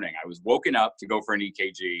 in the morning. I was woken up to go for an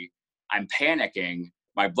EKG. I'm panicking.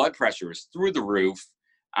 My blood pressure is through the roof.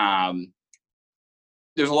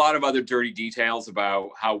 There's a lot of other dirty details about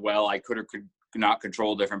how well I could or could not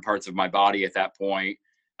control different parts of my body at that point.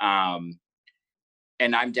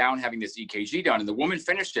 And I'm down having this EKG done. And the woman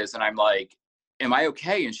finished this, and I'm like, am I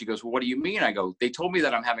okay? And she goes, well, what do you mean? I go, they told me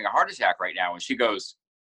that I'm having a heart attack right now. And she goes,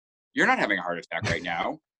 you're not having a heart attack right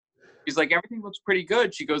now. She's like, everything looks pretty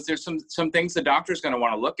good. She goes, there's some things the doctor's going to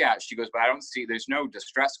want to look at. She goes, but I don't see, there's no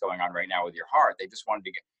distress going on right now with your heart. They just wanted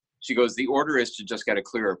to get, she goes, the order is to just get a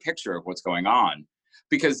clearer picture of what's going on,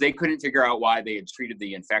 because they couldn't figure out why they had treated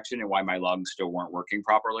the infection and why my lungs still weren't working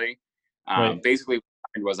properly. Right. Basically what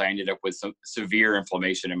happened was I ended up with some severe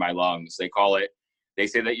inflammation in my lungs. They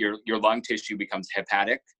say that your lung tissue becomes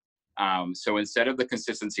hepatic. So instead of the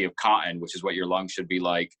consistency of cotton, which is what your lungs should be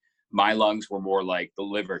like, my lungs were more like the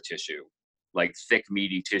liver tissue, like thick,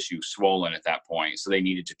 meaty tissue, swollen at that point. So they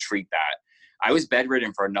needed to treat that. I was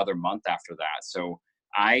bedridden for another month after that. So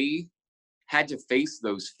I had to face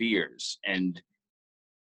those fears. And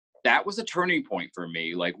that was a turning point for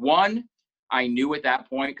me. Like, one, I knew at that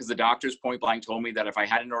point, because the doctors point blank told me that if I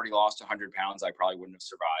hadn't already lost 100 pounds, I probably wouldn't have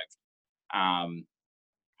survived.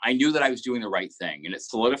 I knew that I was doing the right thing, and it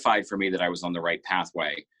solidified for me that I was on the right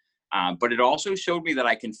pathway. But it also showed me that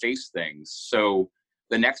I can face things. So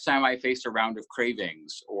the next time I faced a round of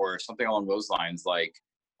cravings or something along those lines, like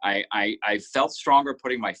I felt stronger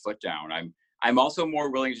putting my foot down. I'm also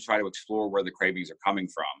more willing to try to explore where the cravings are coming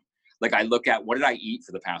from. Like, I look at, what did I eat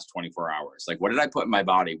for the past 24 hours? Like, what did I put in my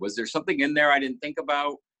body? Was there something in there I didn't think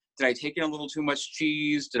about? Did I take in a little too much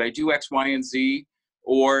cheese? Did I do X, Y, and Z?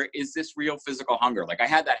 Or is this real physical hunger? Like, I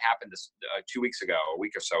had that happen this 2 weeks ago, a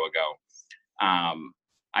week or so ago.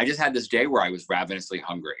 I just had this day where I was ravenously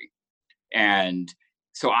hungry. And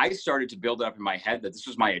so I started to build up in my head that this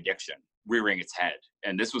was my addiction rearing its head.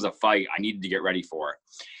 And this was a fight I needed to get ready for.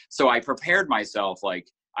 So I prepared myself. Like,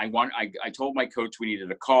 I told my coach we needed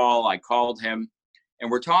a call. I called him, and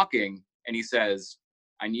we're talking, and he says,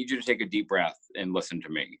 I need you to take a deep breath and listen to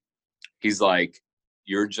me. He's like,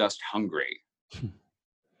 you're just hungry.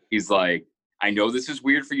 He's like, I know this is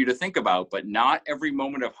weird for you to think about, but not every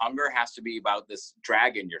moment of hunger has to be about this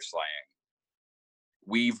dragon you're slaying.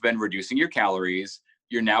 We've been reducing your calories.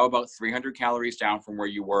 You're now about 300 calories down from where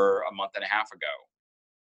you were a month and a half ago.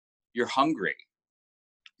 You're hungry.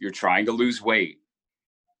 You're trying to lose weight.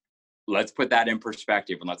 Let's put that in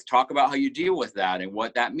perspective, and let's talk about how you deal with that and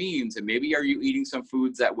what that means. And maybe, are you eating some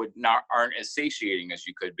foods that aren't as satiating as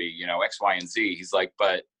you could be, X, Y, and Z. He's like,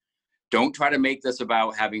 but don't try to make this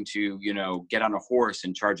about having to, get on a horse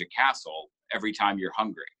and charge a castle every time you're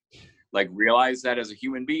hungry. Like, realize that as a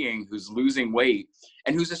human being who's losing weight,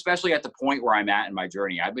 and who's especially at the point where I'm at in my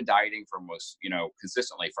journey. I've been dieting for almost,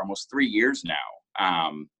 consistently for almost 3 years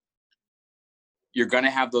now. You're going to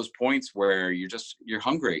have those points where you're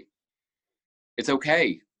hungry. It's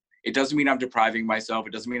okay. It doesn't mean I'm depriving myself.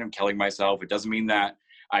 It doesn't mean I'm killing myself. It doesn't mean that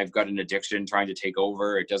I've got an addiction trying to take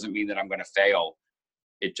over. It doesn't mean that I'm going to fail.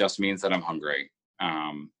 It just means that I'm hungry.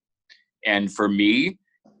 And for me,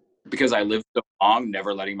 because I lived so long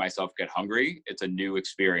never letting myself get hungry, it's a new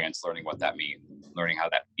experience learning what that means, learning how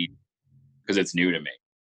that feels, because it's new to me.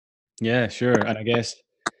 Yeah, sure. And I guess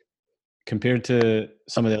compared to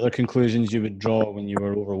some of the other conclusions you would draw when you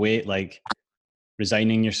were overweight, like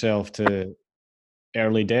resigning yourself to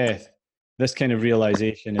early death, this kind of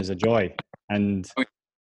realization is a joy. And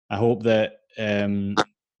I hope that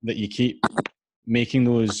that you keep making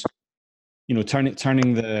those,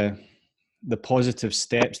 turning the positive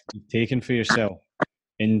steps that you've taken for yourself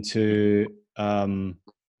into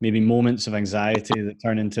maybe moments of anxiety that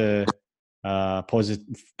turn into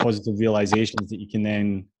positive realizations that you can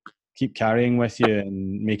then keep carrying with you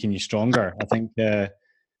and making you stronger. I think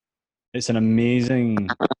it's an amazing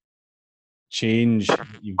change that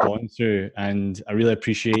you've gone through, and I really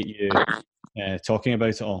appreciate you talking about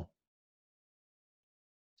it all.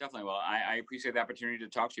 Definitely. Well, I appreciate the opportunity to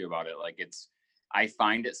talk to you about it. Like, I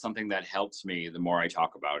find it something that helps me the more I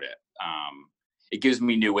talk about it. It gives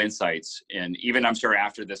me new insights. And even, I'm sure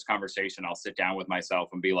after this conversation, I'll sit down with myself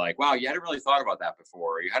and be like, wow, you hadn't really thought about that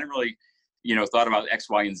before. Or you hadn't really, thought about X,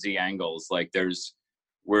 Y, and Z angles. Like,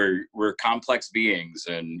 we're complex beings,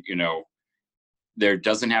 and, there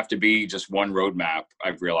doesn't have to be just one roadmap,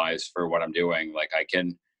 I've realized, for what I'm doing. Like, I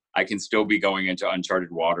can still be going into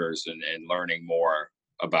uncharted waters and learning more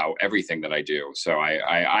about everything that I do. So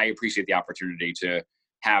I appreciate the opportunity to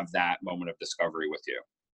have that moment of discovery with you.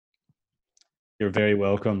 You're very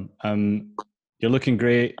welcome. You're looking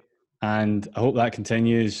great, and I hope that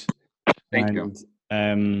continues. Thank you.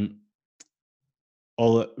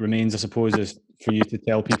 All that remains, I suppose, is for you to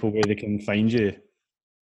tell people where they can find you.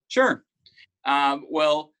 Sure.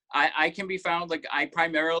 Well, I can be found, I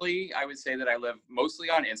would say that I live mostly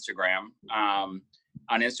on Instagram. On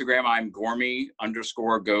Instagram, I'm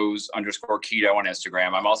Gormy_goes_keto on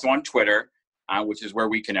Instagram. I'm also on Twitter, which is where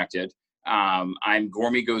we connected. I'm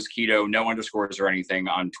Gormy Goes Keto, no underscores or anything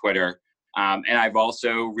on Twitter. And I've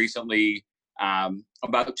also recently,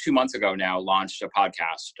 about 2 months ago now, launched a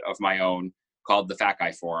podcast of my own called The Fat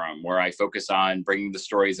Guy Forum, where I focus on bringing the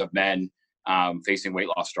stories of men facing weight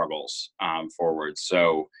loss struggles forward.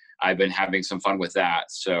 So I've been having some fun with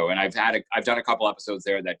that. So, and I've done a couple episodes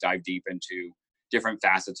there that dive deep into different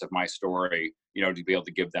facets of my story, to be able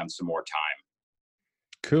to give them some more time.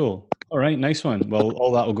 Cool. All right. Nice one. Well,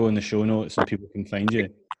 all that will go in the show notes so people can find you.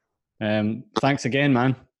 Thanks again,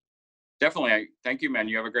 man. Definitely. Thank you, man.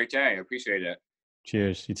 You have a great day. I appreciate it.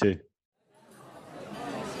 Cheers. You too.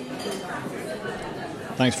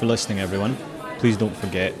 Thanks for listening, everyone. Please don't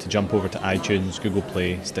forget to jump over to iTunes, Google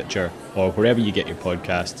Play, Stitcher, or wherever you get your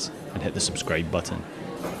podcasts and hit the subscribe button.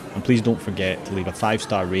 And please don't forget to leave a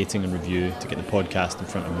 5-star rating and review to get the podcast in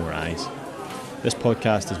front of more eyes. This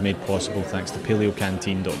podcast is made possible thanks to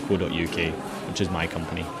paleocanteen.co.uk, which is my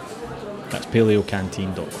company. That's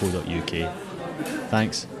paleocanteen.co.uk.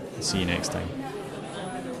 Thanks, and see you next time.